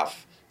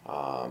staff.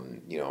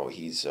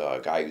 He's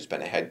a guy who's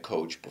been a head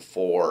coach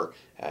before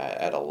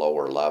at a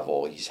lower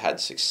level. He's had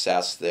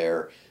success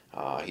there.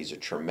 He's a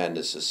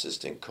tremendous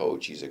assistant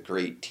coach. He's a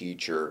great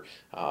teacher.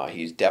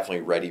 He's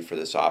definitely ready for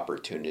this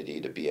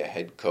opportunity to be a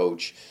head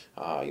coach.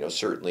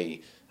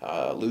 Certainly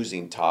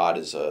losing Todd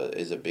is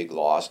a big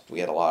loss. We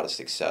had a lot of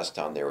success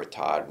down there with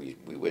Todd.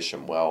 We wish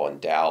him well in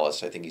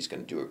Dallas. I think he's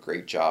going to do a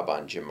great job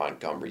on Jim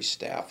Montgomery's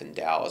staff in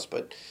Dallas.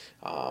 But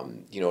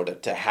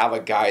to have a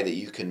guy that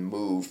you can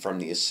move from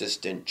the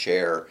assistant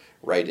chair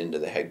right into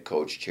the head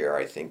coach chair,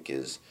 I think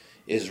is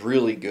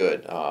really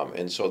good.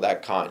 And so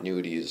that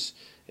continuity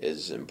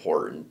is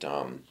important.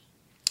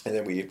 And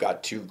then we've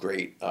got two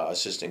great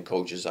assistant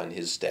coaches on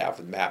his staff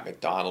with Matt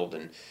McDonald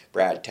and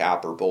Brad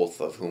Tapper, both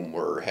of whom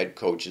were head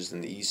coaches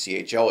in the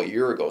ECHL a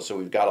year ago. So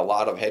we've got a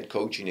lot of head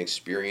coaching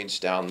experience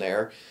down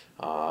there.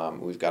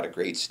 We've got a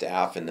great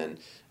staff. And then,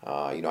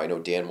 I know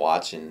Dan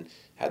Watson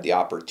had the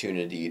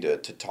opportunity to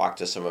talk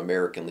to some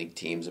American League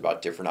teams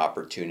about different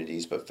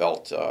opportunities, but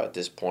felt at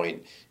this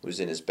point it was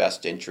in his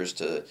best interest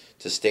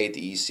to stay at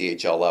the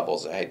ECHL level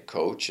as a head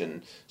coach.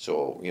 And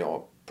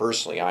so,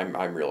 personally,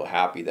 I'm real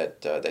happy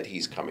that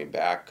he's coming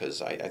back,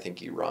 because I think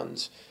he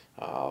runs,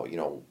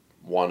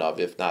 one of,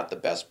 if not the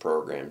best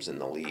programs in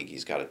the league.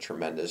 He's got a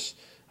tremendous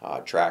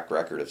track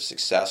record of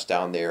success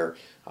down there,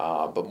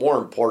 but more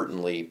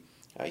importantly,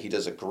 he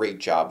does a great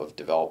job of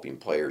developing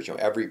players.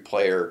 Every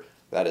player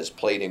that has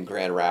played in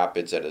Grand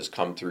Rapids that has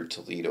come through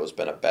Toledo has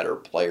been a better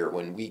player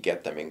when we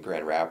get them in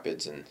Grand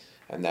Rapids, and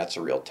that's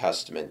a real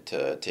testament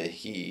to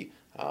him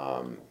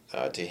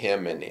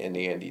and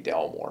Andy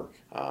Delmore,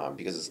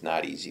 because it's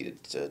not easy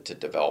to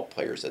develop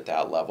players at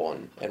that level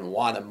and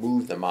want to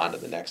move them on to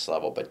the next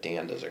level, but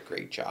Dan does a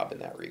great job in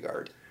that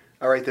regard.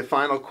 All right, the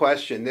final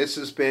question. This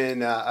has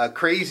been a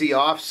crazy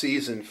off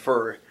season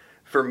for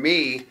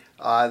me.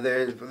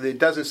 It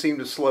doesn't seem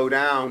to slow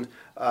down.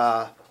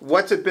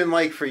 What's it been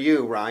like for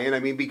you, Ryan? I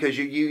mean, because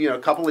you know, a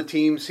couple of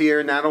teams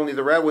here, not only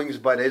the Red Wings,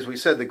 but as we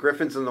said, the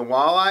Griffins and the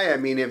Walleye. I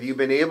mean, have you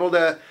been able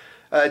to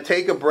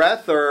take a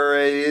breath, or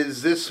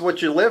is this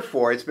what you live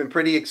for? It's been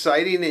pretty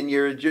exciting, and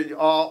you're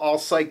all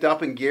psyched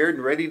up and geared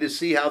and ready to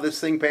see how this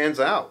thing pans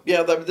out.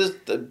 Yeah,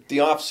 the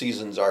off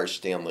season's our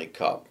Stanley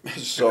Cup.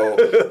 So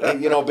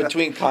you know,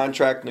 between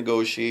contract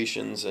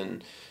negotiations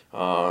and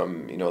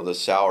you know, the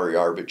salary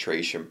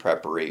arbitration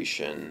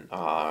preparation,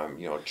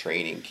 you know,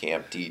 training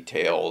camp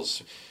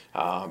details.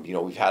 You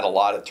know, we've had a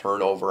lot of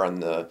turnover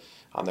on the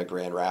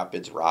Grand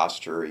Rapids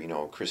roster. You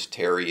know, Chris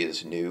Terry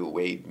is new,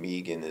 Wade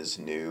Megan is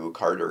new,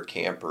 Carter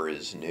Camper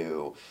is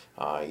new.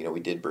 You know, we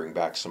did bring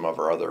back some of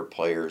our other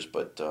players,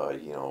 but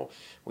you know,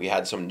 we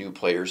had some new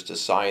players to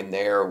sign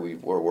there. We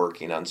were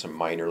working on some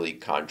minor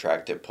league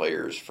contracted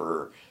players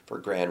for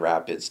Grand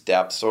Rapids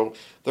depth. So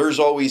there's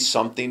always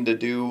something to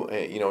do,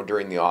 you know,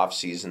 during the off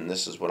season.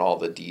 This is when all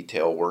the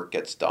detail work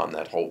gets done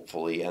that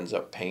hopefully ends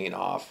up paying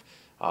off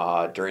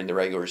during the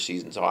regular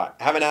season. So I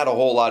haven't had a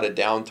whole lot of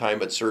downtime,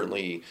 but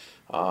certainly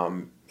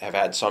have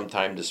had some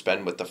time to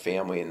spend with the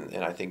family,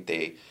 and I think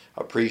they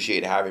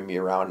appreciate having me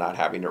around, not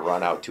having to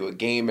run out to a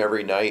game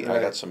every night. Right.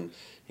 I got some,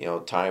 you know,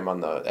 time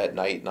at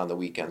night and on the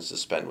weekends to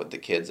spend with the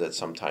kids that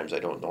sometimes I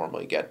don't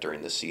normally get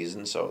during the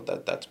season. So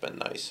that's been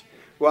nice.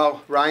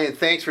 Well, Ryan,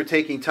 thanks for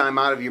taking time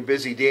out of your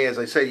busy day. As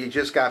I said, you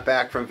just got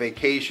back from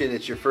vacation.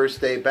 It's your first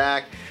day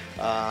back.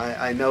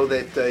 I know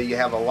that you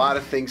have a lot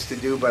of things to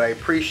do, but I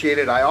appreciate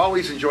it. I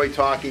always enjoy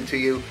talking to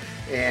you,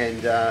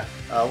 and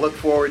look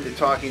forward to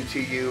talking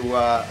to you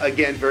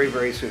again very,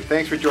 very soon.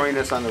 Thanks for joining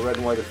us on the Red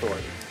and White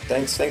Authority.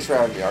 Thanks for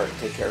having me, Art.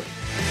 Take care.